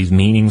establish all these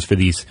meanings for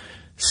these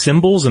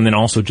symbols, and then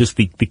also just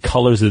the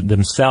colors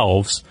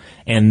themselves,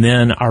 and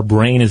then our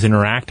brain is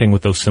interacting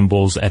with those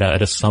symbols at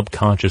a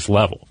subconscious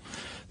level.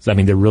 So, I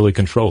mean, they're really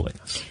controlling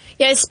us.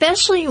 Yeah,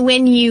 especially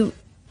when you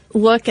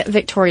look at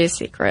Victoria's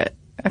Secret.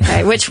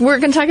 Okay, which we're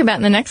going to talk about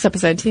in the next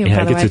episode, too.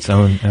 Yeah, it gets its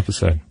own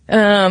episode.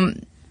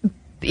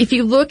 If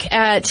you look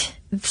at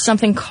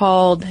something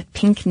called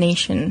Pink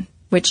Nation,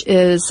 which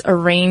is a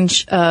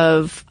range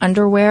of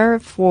underwear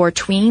for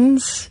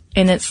tweens,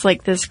 and it's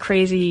like this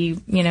crazy,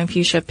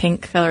 fuchsia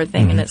pink colored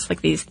thing, and it's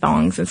like these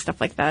thongs and stuff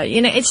like that.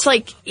 It's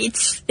like,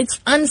 it's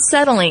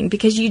unsettling,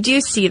 because you do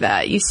see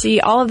that. You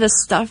see all of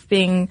this stuff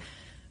being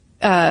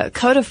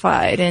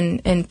codified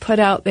and put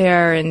out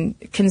there and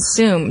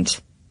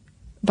consumed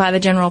by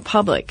the general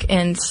public.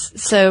 And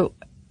so,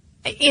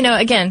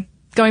 again,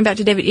 going back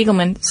to David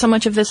Eagleman, so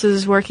much of this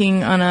is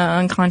working on an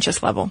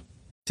unconscious level.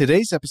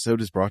 Today's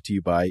episode is brought to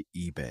you by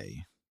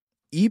eBay.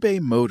 eBay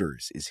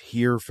Motors is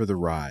here for the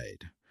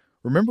ride.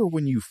 Remember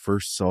when you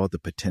first saw the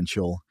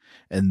potential?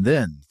 And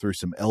then, through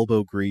some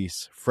elbow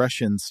grease,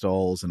 fresh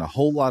installs, and a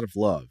whole lot of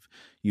love,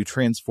 you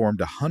transformed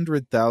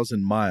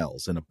 100,000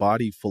 miles and a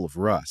body full of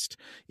rust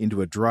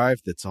into a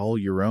drive that's all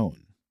your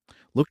own.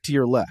 Look to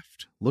your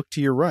left. Look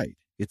to your right.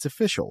 It's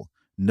official.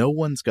 No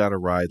one's got a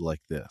ride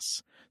like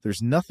this.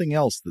 There's nothing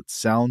else that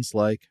sounds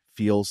like,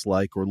 feels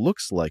like, or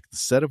looks like the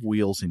set of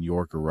wheels in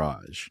your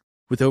garage.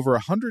 With over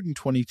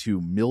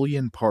 122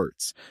 million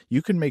parts,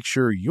 you can make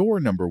sure your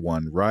number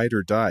one ride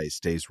or die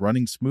stays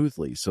running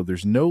smoothly, so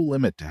there's no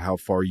limit to how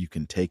far you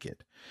can take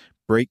it.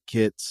 Brake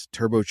kits,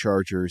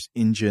 turbochargers,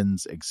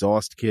 engines,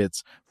 exhaust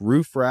kits,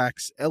 roof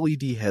racks,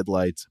 LED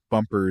headlights,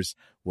 bumpers,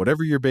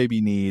 whatever your baby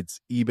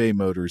needs, eBay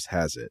Motors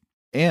has it.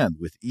 And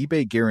with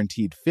eBay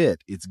Guaranteed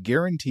Fit, it's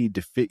guaranteed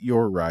to fit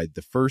your ride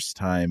the first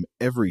time,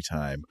 every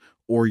time,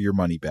 or your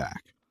money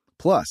back.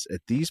 Plus,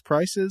 at these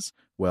prices,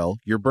 well,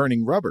 you're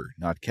burning rubber,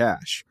 not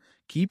cash.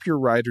 Keep your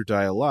ride or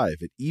die alive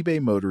at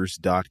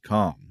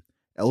ebaymotors.com.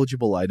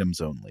 Eligible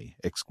items only.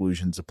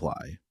 Exclusions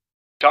apply.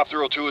 Top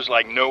Thrill 2 is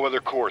like no other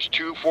course.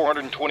 2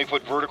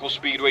 420-foot vertical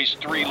speedways,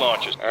 3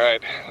 launches. All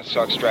right, let's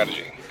talk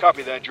strategy.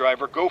 Copy that,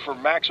 driver. Go for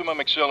maximum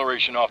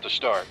acceleration off the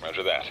start.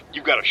 Roger that.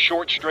 You've got a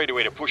short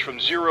straightaway to push from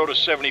 0 to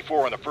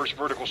 74 on the first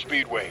vertical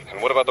speedway. And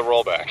what about the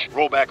rollback?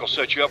 Rollback will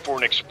set you up for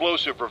an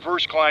explosive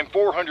reverse climb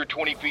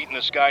 420 feet in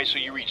the sky so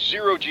you reach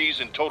 0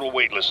 G's in total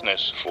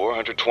weightlessness.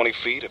 420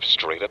 feet of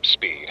straight-up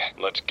speed.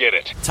 Let's get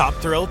it. Top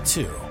Thrill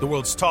 2, the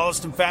world's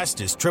tallest and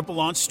fastest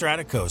triple-launch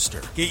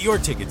Stratocoaster. Get your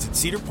tickets at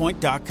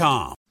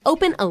cedarpoint.com.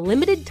 Open a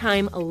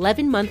limited-time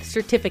 11-month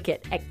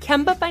certificate at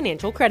Kemba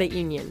Financial Credit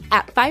Union.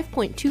 At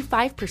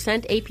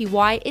 5.25%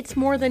 APY, it's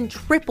more than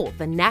triple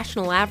the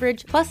national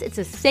average, plus it's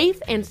a safe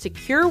and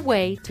secure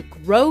way to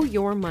grow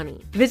your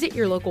money. Visit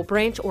your local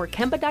branch or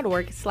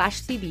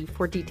kemba.org/CD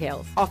for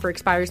details. Offer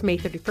expires May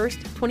 31st,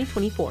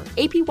 2024.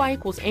 APY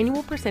equals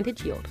annual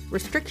percentage yield.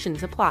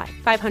 Restrictions apply.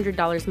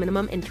 $500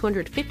 minimum and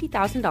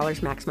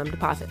 $250,000 maximum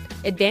deposit.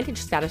 Advantage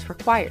status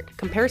required.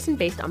 Comparison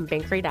based on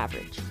bank rate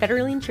average.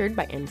 Federally insured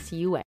by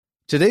NCUA.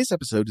 Today's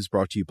episode is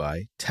brought to you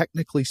by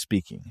Technically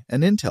Speaking, an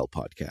Intel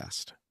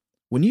podcast.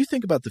 When you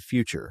think about the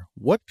future,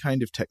 what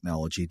kind of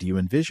technology do you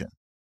envision?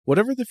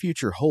 Whatever the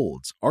future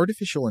holds,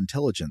 artificial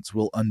intelligence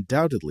will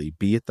undoubtedly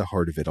be at the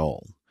heart of it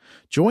all.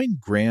 Join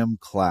Graham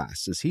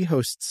Class as he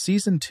hosts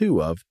Season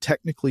 2 of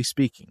Technically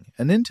Speaking,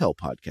 an Intel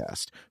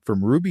podcast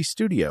from Ruby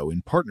Studio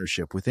in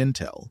partnership with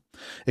Intel.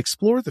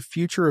 Explore the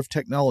future of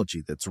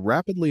technology that's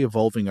rapidly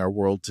evolving our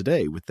world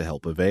today with the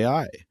help of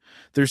AI.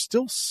 There's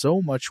still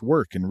so much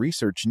work and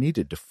research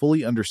needed to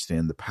fully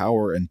understand the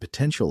power and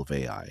potential of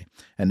AI,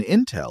 and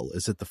Intel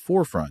is at the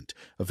forefront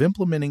of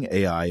implementing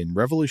AI in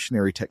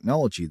revolutionary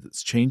technology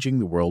that's changing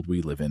the world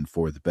we live in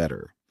for the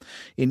better.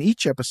 In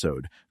each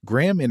episode,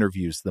 Graham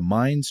interviews the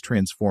minds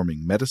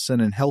transforming medicine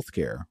and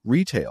healthcare,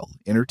 retail,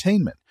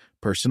 entertainment,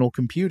 personal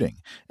computing,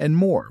 and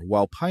more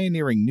while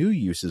pioneering new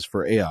uses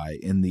for AI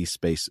in these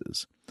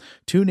spaces.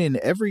 Tune in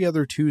every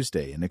other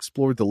Tuesday and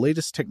explore the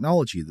latest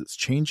technology that's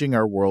changing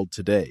our world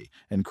today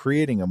and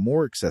creating a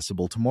more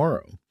accessible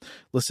tomorrow.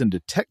 Listen to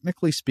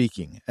Technically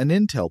Speaking, an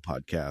Intel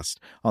podcast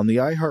on the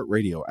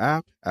iHeartRadio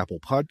app, Apple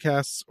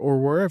Podcasts,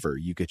 or wherever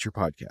you get your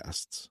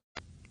podcasts.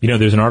 You know,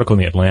 there's an article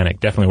in The Atlantic,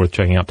 definitely worth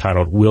checking out,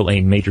 titled, "Will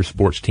a Major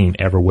Sports Team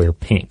Ever Wear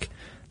Pink?"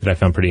 that I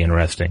found pretty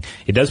interesting.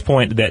 It does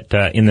point that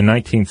in the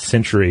 19th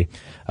century,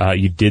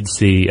 you did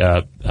see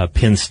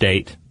Penn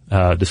State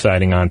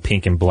deciding on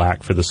pink and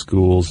black for the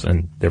schools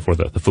and therefore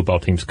the football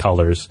team's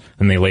colors,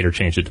 and they later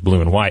changed it to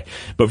blue and white.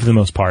 But for the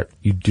most part,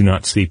 you do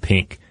not see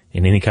pink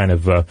in any kind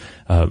of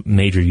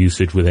major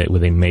usage with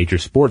a major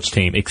sports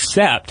team,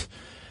 except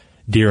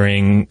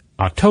during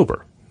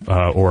October.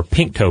 Or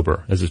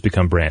Pinktober, as it's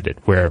become branded,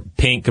 where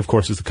pink, of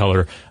course, is the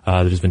color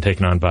that has been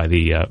taken on by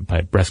the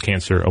by breast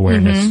cancer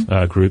awareness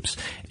groups.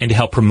 And to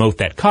help promote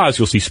that cause,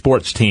 you'll see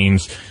sports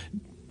teams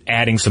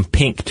adding some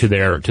pink to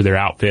their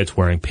outfits,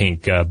 wearing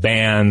pink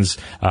bands.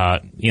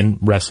 In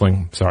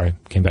wrestling,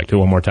 came back to it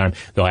one more time,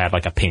 they'll add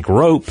like a pink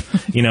rope,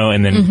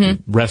 and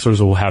then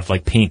wrestlers will have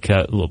like pink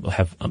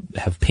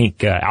have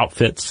pink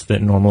outfits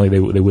that normally they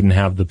wouldn't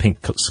have the pink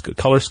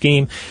color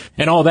scheme.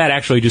 And all that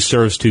actually just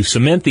serves to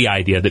cement the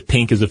idea that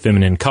pink is a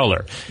feminine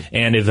color.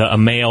 And if a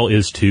male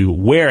is to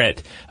wear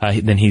it,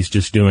 then he's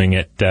just doing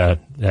it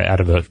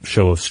out of a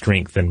show of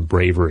strength and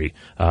bravery,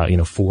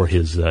 for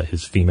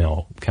his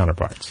female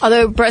counterparts.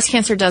 Although breast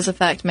cancer does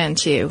affect men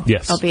too.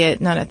 Yes.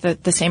 Albeit not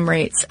at the same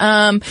rates.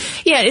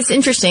 It's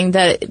interesting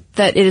that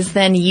it is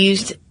then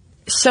used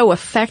so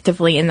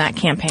effectively in that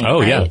campaign. Oh,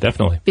 right? Yeah,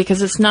 definitely.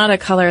 Because it's not a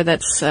color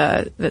that's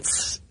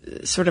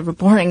sort of a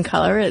boring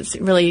color. It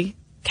really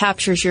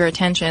captures your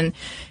attention.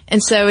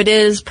 And so it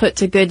is put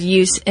to good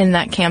use in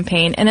that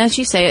campaign. And as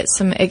you say,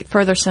 it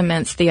further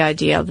cements the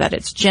idea that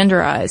it's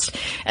genderized.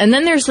 And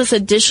then there's this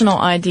additional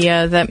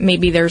idea that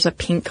maybe there's a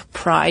pink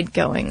pride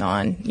going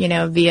on,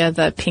 via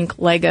the pink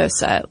Lego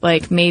set.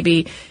 Like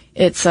maybe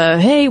it's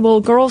hey, well,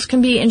 girls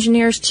can be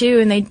engineers too,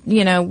 and they,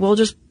 we'll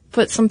just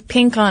put some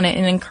pink on it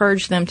and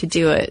encourage them to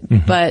do it.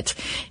 Mm-hmm. But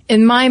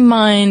in my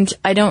mind,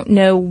 I don't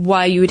know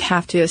why you would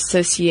have to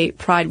associate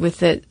pride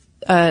with it.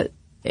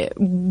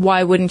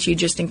 Why wouldn't you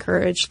just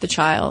encourage the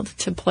child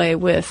to play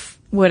with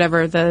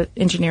whatever the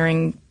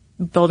engineering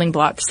building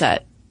block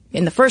set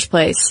in the first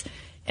place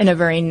in a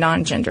very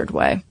non-gendered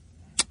way?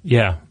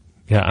 Yeah.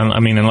 I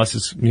mean, unless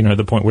it's,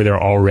 the point where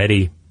they're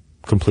already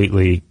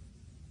completely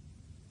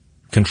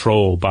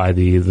controlled by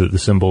the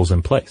symbols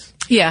in place.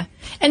 Yeah.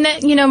 And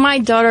that, my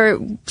daughter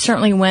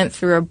certainly went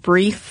through a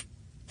brief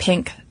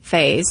pink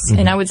phase,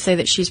 and I would say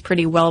that she's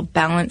pretty well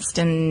balanced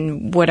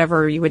in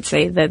whatever you would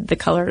say the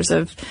colors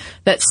of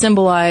that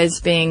symbolize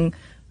being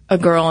a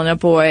girl and a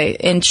boy.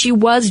 And she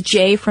was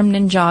Jay from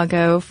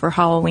Ninjago for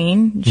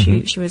Halloween.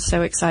 She was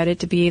so excited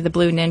to be the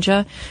blue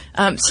ninja.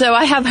 So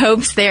I have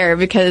hopes there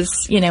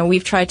because,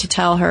 we've tried to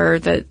tell her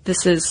that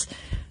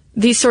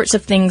these sorts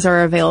of things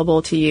are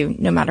available to you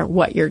no matter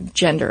what your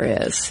gender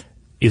is.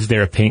 Is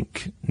there a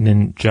pink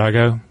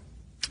Ninjago?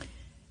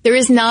 There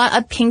is not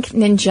a pink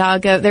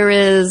Ninjago. There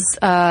is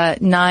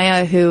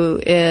Naya, who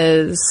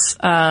is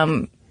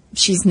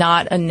she's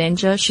not a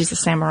ninja. She's a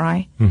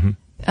samurai. Mm-hmm.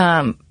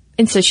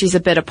 And so she's a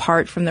bit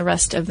apart from the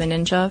rest of the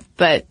ninja,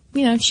 but,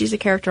 she's a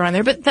character on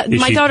there. But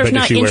my daughter's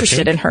not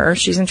interested in her.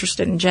 She's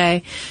interested in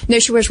Jay. No,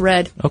 she wears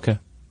red. Okay.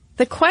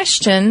 The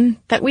question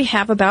that we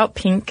have about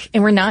pink,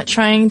 and we're not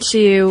trying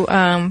to...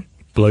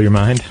 blow your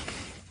mind?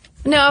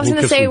 No, I was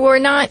going to say we're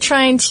not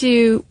trying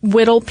to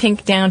whittle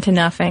pink down to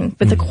nothing.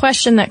 But the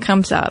question that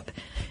comes up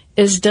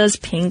is, does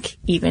pink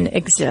even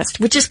exist?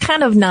 Which is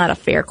kind of not a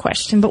fair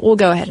question, but we'll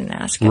go ahead and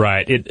ask it.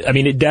 Right.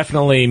 It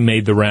definitely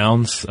made the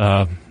rounds,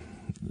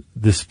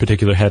 this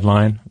particular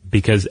headline,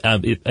 because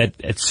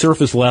at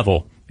surface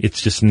level,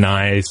 it's just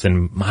nice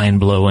and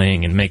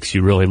mind-blowing and makes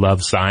you really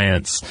love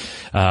science,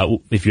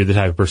 if you're the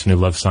type of person who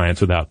loves science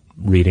without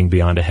reading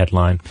beyond a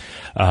headline.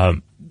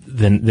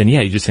 Then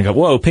yeah, you just think,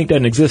 whoa, pink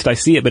doesn't exist. I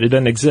see it, but it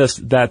doesn't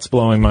exist. That's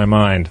blowing my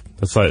mind.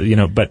 That's like,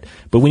 but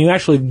when you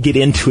actually get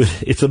into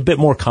it, it's a bit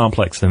more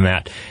complex than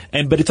that.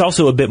 But it's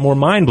also a bit more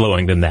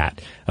mind-blowing than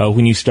that.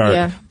 When you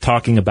start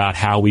talking about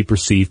how we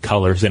perceive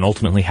colors and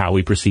ultimately how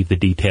we perceive the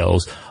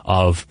details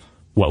of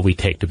what we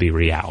take to be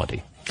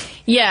reality.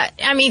 Yeah.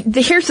 I mean,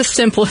 here's the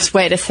simplest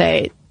way to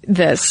say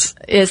this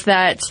is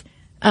that,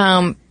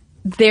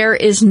 there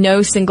is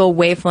no single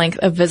wavelength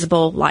of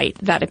visible light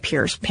that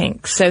appears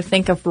pink. So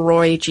think of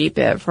Roy G.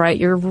 Biv, right?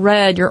 You're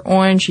red, you're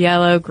orange,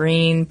 yellow,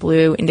 green,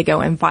 blue, indigo,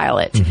 and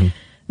violet. Mm-hmm.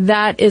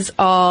 That is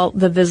all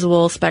the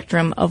visible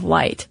spectrum of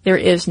light. There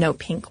is no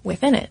pink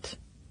within it.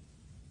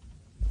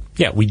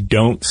 Yeah, we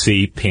don't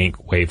see pink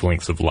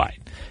wavelengths of light.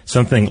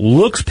 Something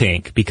looks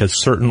pink because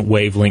certain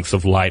wavelengths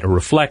of light are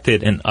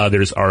reflected and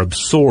others are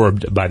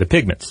absorbed by the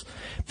pigments.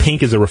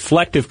 Pink is a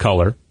reflective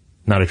color,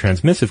 not a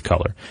transmissive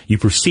color. You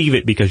perceive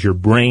it because your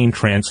brain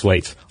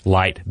translates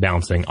light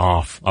bouncing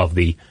off of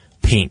the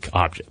pink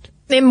object.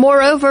 And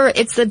moreover,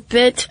 it's a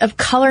bit of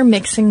color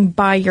mixing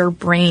by your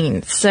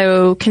brain.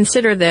 So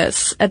consider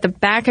this. At the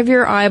back of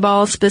your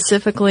eyeball,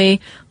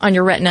 specifically on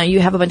your retina, you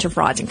have a bunch of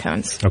rods and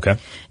cones. Okay.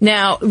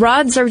 Now,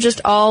 rods are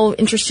just all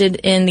interested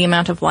in the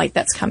amount of light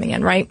that's coming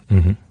in, right?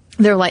 Mm-hmm.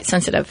 They're light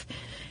sensitive.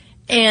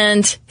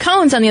 And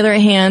cones, on the other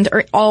hand,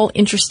 are all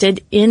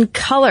interested in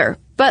color.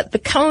 But the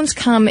cones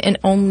come in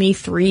only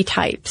 3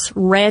 types: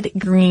 red,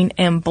 green,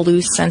 and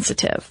blue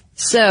sensitive.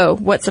 So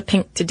what's a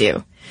pink to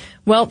do?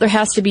 Well, there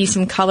has to be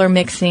some color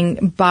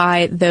mixing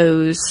by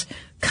those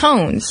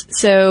cones.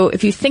 So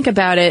if you think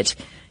about it,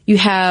 you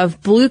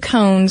have blue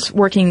cones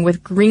working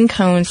with green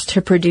cones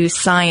to produce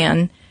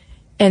cyan,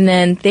 and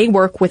then they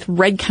work with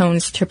red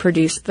cones to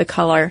produce the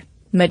color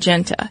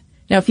magenta.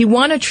 Now, if you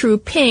want a true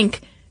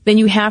pink, then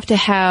you have to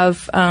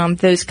have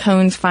those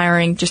cones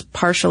firing just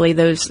partially,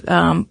 those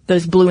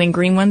blue and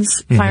green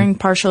ones firing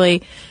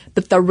partially,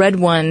 but the red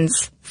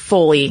ones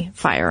fully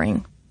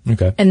firing.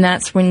 Okay. And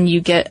that's when you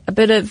get a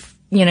bit of,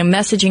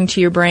 messaging to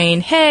your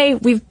brain, hey,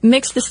 we've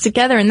mixed this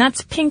together, and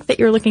that's pink that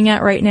you're looking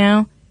at right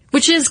now,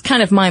 which is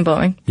kind of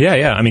mind-blowing.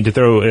 Yeah. I mean, to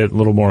throw a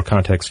little more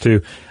context,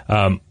 too,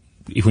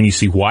 when you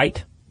see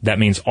white, that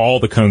means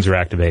all the cones are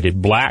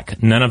activated.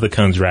 Black, none of the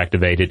cones are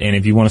activated. And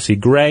if you want to see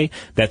gray,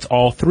 that's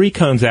all 3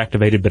 cones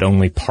activated, but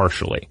only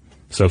partially.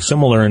 So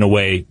similar in a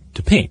way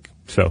to pink.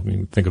 So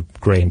you think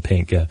of gray and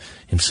pink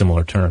in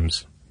similar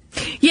terms.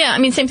 Yeah, I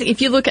mean, same thing.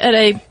 If you look at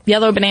a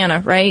yellow banana,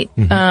 right?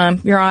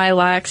 Mm-hmm. Your eye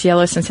lacks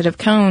yellow sensitive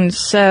cones.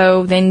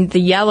 So then the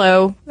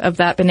yellow of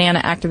that banana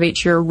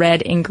activates your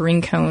red and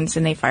green cones,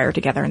 and they fire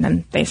together, and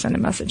then they send a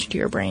message to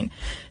your brain.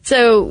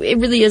 So it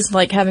really is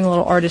like having a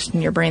little artist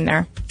in your brain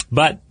there.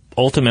 But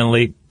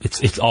ultimately,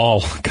 it's all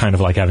kind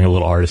of like having a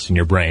little artist in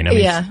your brain. I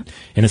mean, yeah.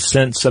 In a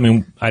sense, I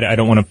mean, I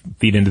don't want to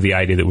feed into the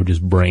idea that we're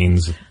just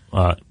brains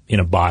in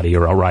a body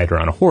or a rider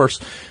on a horse.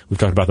 We've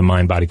talked about the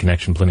mind-body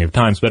connection plenty of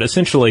times, but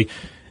essentially,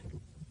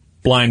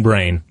 blind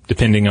brain,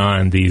 depending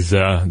on these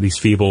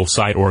feeble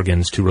sight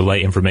organs to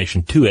relay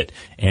information to it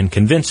and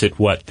convince it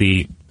what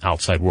the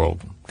outside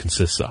world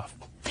consists of.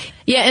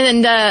 Yeah,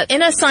 and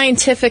in a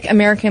Scientific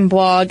American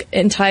blog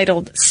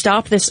entitled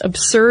 "Stop This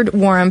Absurd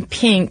War on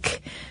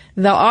Pink,"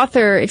 the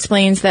author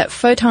explains that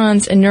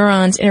photons and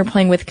neurons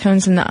interplaying with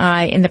cones in the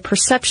eye and the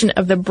perception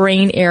of the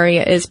brain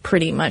area is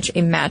pretty much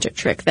a magic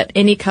trick, that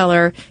any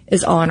color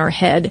is all in our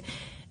head.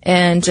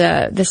 And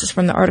this is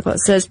from the article. It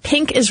says,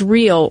 pink is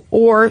real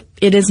or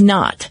it is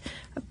not,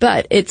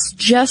 but it's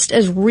just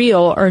as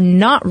real or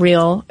not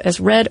real as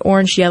red,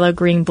 orange, yellow,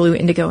 green, blue,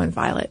 indigo, and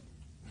violet.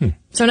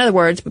 So in other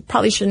words, we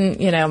probably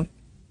shouldn't,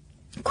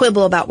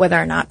 quibble about whether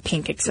or not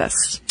pink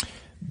exists.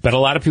 But a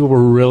lot of people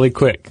were really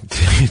quick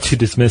to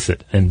dismiss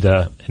it and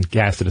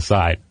cast it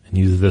aside and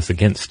use this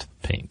against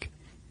pink.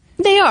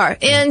 They are.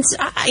 And,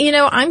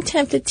 I'm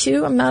tempted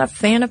to. I'm not a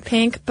fan of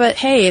pink, but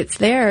hey, it's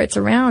there. It's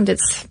around.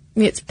 It's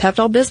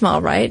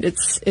Pepto-Bismol, right?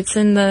 It's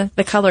in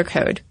the color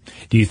code.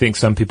 Do you think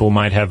some people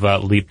might have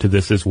leaped to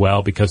this as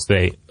well because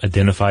they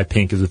identify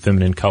pink as a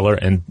feminine color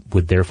and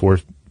would therefore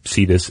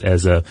see this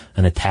as an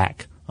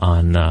attack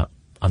on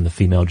the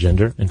female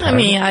gender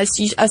entirely? I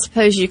mean, I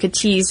suppose you could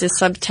tease a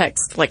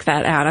subtext like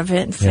that out of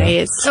it and say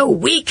it's so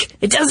weak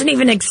it doesn't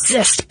even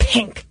exist,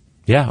 pink.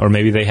 Yeah, or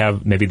maybe they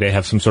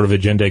have some sort of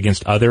agenda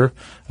against other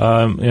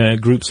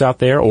groups out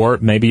there, or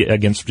maybe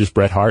against just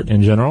Bret Hart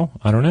in general.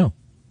 I don't know.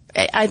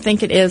 I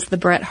think it is the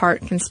Bret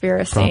Hart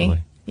conspiracy.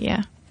 Probably.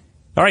 Yeah.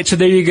 All right, so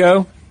there you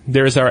go.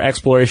 There's our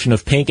exploration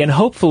of pink, and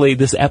hopefully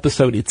this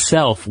episode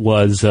itself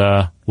was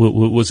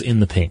in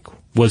the pink.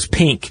 Was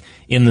pink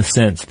in the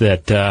sense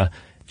that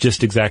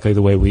just exactly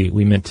the way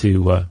we meant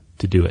to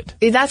do it.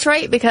 That's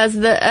right, because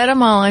the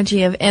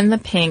etymology of in the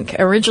pink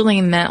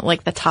originally meant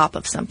like the top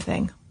of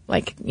something.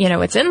 Like,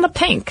 it's in the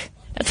pink.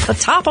 It's the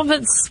top of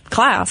its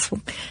class.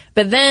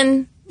 But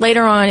then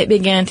later on it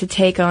began to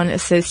take on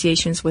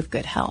associations with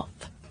good health.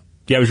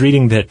 Yeah, I was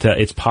reading that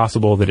it's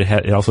possible that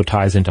it also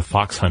ties into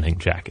fox hunting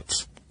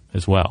jackets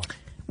as well.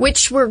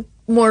 Which were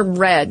more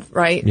red,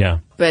 right? Yeah.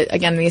 But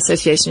again, the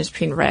associations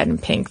between red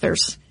and pink,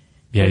 there's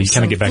you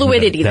kind of get back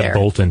fluidity into that there.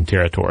 Bolton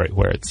territory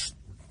where it's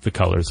the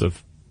colors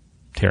of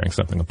tearing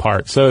something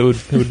apart. So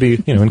it would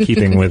be, in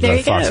keeping with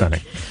fox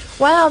hunting.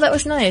 Wow, that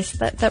was nice.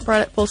 That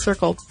brought it full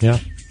circle. Yeah.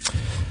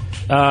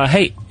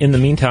 Hey, in the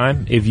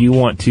meantime, if you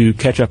want to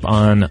catch up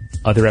on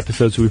other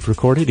episodes we've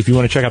recorded, if you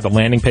want to check out the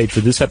landing page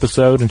for this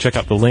episode and check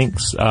out the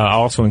links,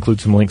 I'll also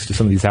include some links to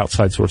some of these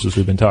outside sources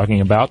we've been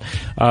talking about.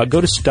 Go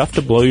to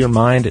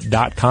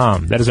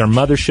StuffToBlowYourMind.com. That is our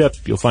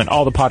mothership. You'll find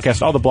all the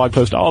podcasts, all the blog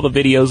posts, all the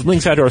videos,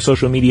 links out to our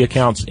social media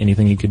accounts,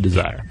 anything you could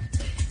desire.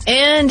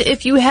 And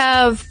if you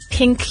have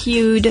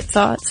pink-hued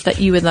thoughts that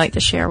you would like to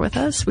share with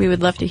us, we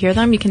would love to hear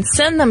them. You can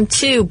send them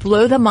to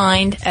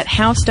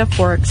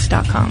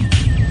blowthemind@howstuffworks.com.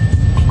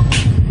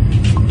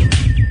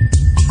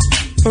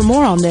 For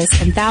more on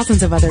this and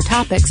thousands of other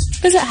topics,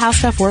 visit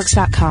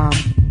howstuffworks.com.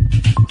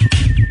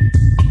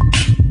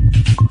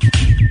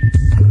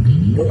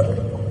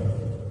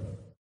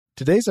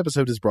 Today's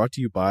episode is brought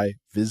to you by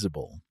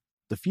Visible.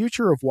 The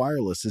future of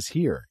wireless is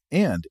here,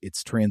 and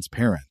it's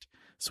transparent.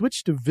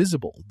 Switch to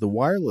Visible, the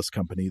wireless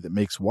company that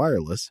makes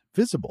wireless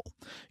visible.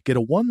 Get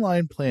a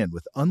one-line plan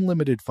with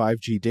unlimited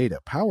 5G data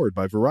powered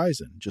by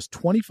Verizon, just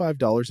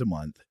 $25 a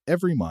month,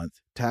 every month,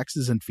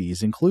 taxes and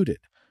fees included.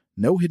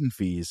 No hidden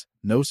fees,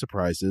 no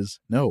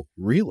surprises, no,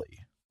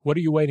 really. What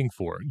are you waiting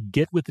for?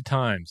 Get with the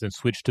times and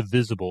switch to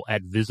Visible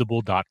at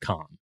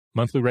Visible.com.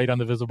 Monthly rate on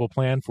the Visible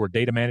plan for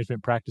data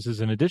management practices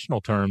and additional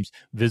terms,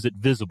 visit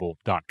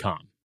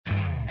Visible.com.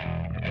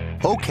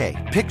 Okay,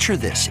 picture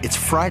this. It's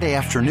Friday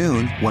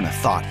afternoon when a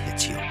thought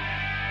hits you.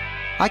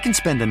 I can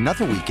spend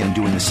another weekend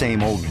doing the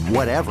same old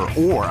whatever,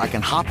 or I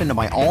can hop into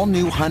my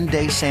all-new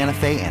Hyundai Santa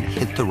Fe and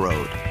hit the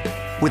road.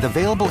 With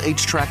available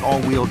H-Track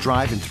all-wheel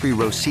drive and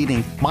 3-row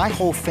seating, my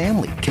whole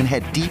family can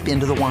head deep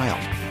into the wild.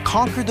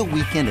 Conquer the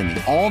weekend in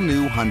the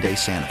all-new Hyundai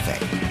Santa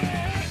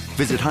Fe.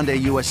 Visit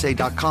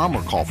HyundaiUSA.com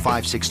or call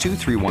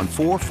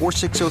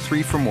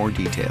 562-314-4603 for more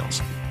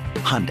details.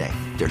 Hyundai,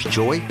 there's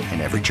joy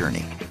in every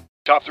journey.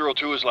 Top Thrill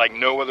 2 is like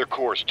no other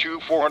course. 2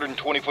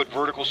 420-foot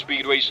vertical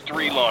speedways,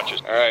 3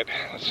 launches. All right,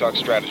 let's talk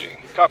strategy.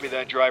 Copy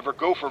that, driver.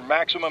 Go for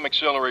maximum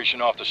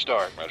acceleration off the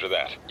start. Roger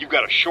that. You've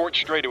got a short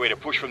straightaway to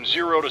push from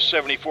 0 to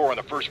 74 on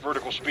the first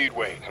vertical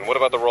speedway. And what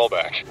about the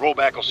rollback?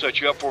 Rollback will set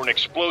you up for an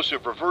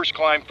explosive reverse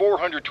climb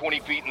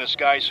 420 feet in the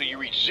sky so you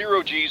reach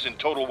 0 G's in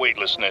total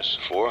weightlessness.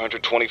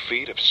 420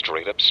 feet of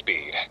straight-up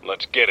speed.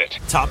 Let's get it.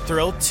 Top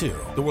Thrill 2,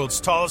 the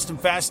world's tallest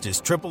and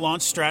fastest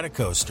triple-launch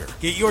Stratocoaster.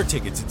 Get your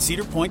tickets at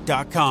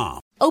cedarpoint.com.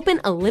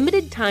 Open a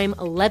limited-time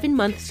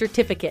 11-month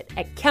certificate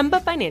at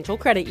Kemba Financial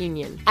Credit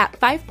Union. At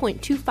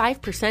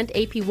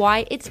 5.25%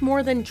 APY, it's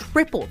more than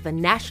triple the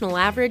national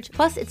average,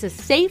 plus it's a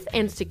safe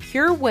and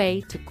secure way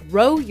to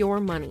grow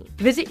your money.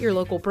 Visit your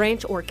local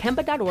branch or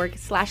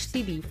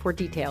kemba.org/cb for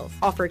details.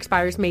 Offer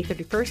expires May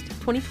 31st,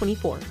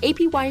 2024.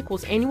 APY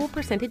equals annual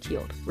percentage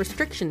yield.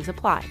 Restrictions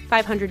apply.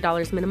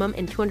 $500 minimum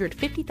and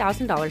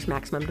 $250,000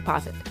 maximum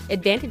deposit.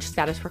 Advantage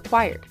status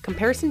required.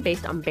 Comparison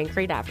based on bank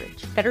rate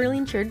average. Federally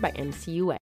insured by NCUA.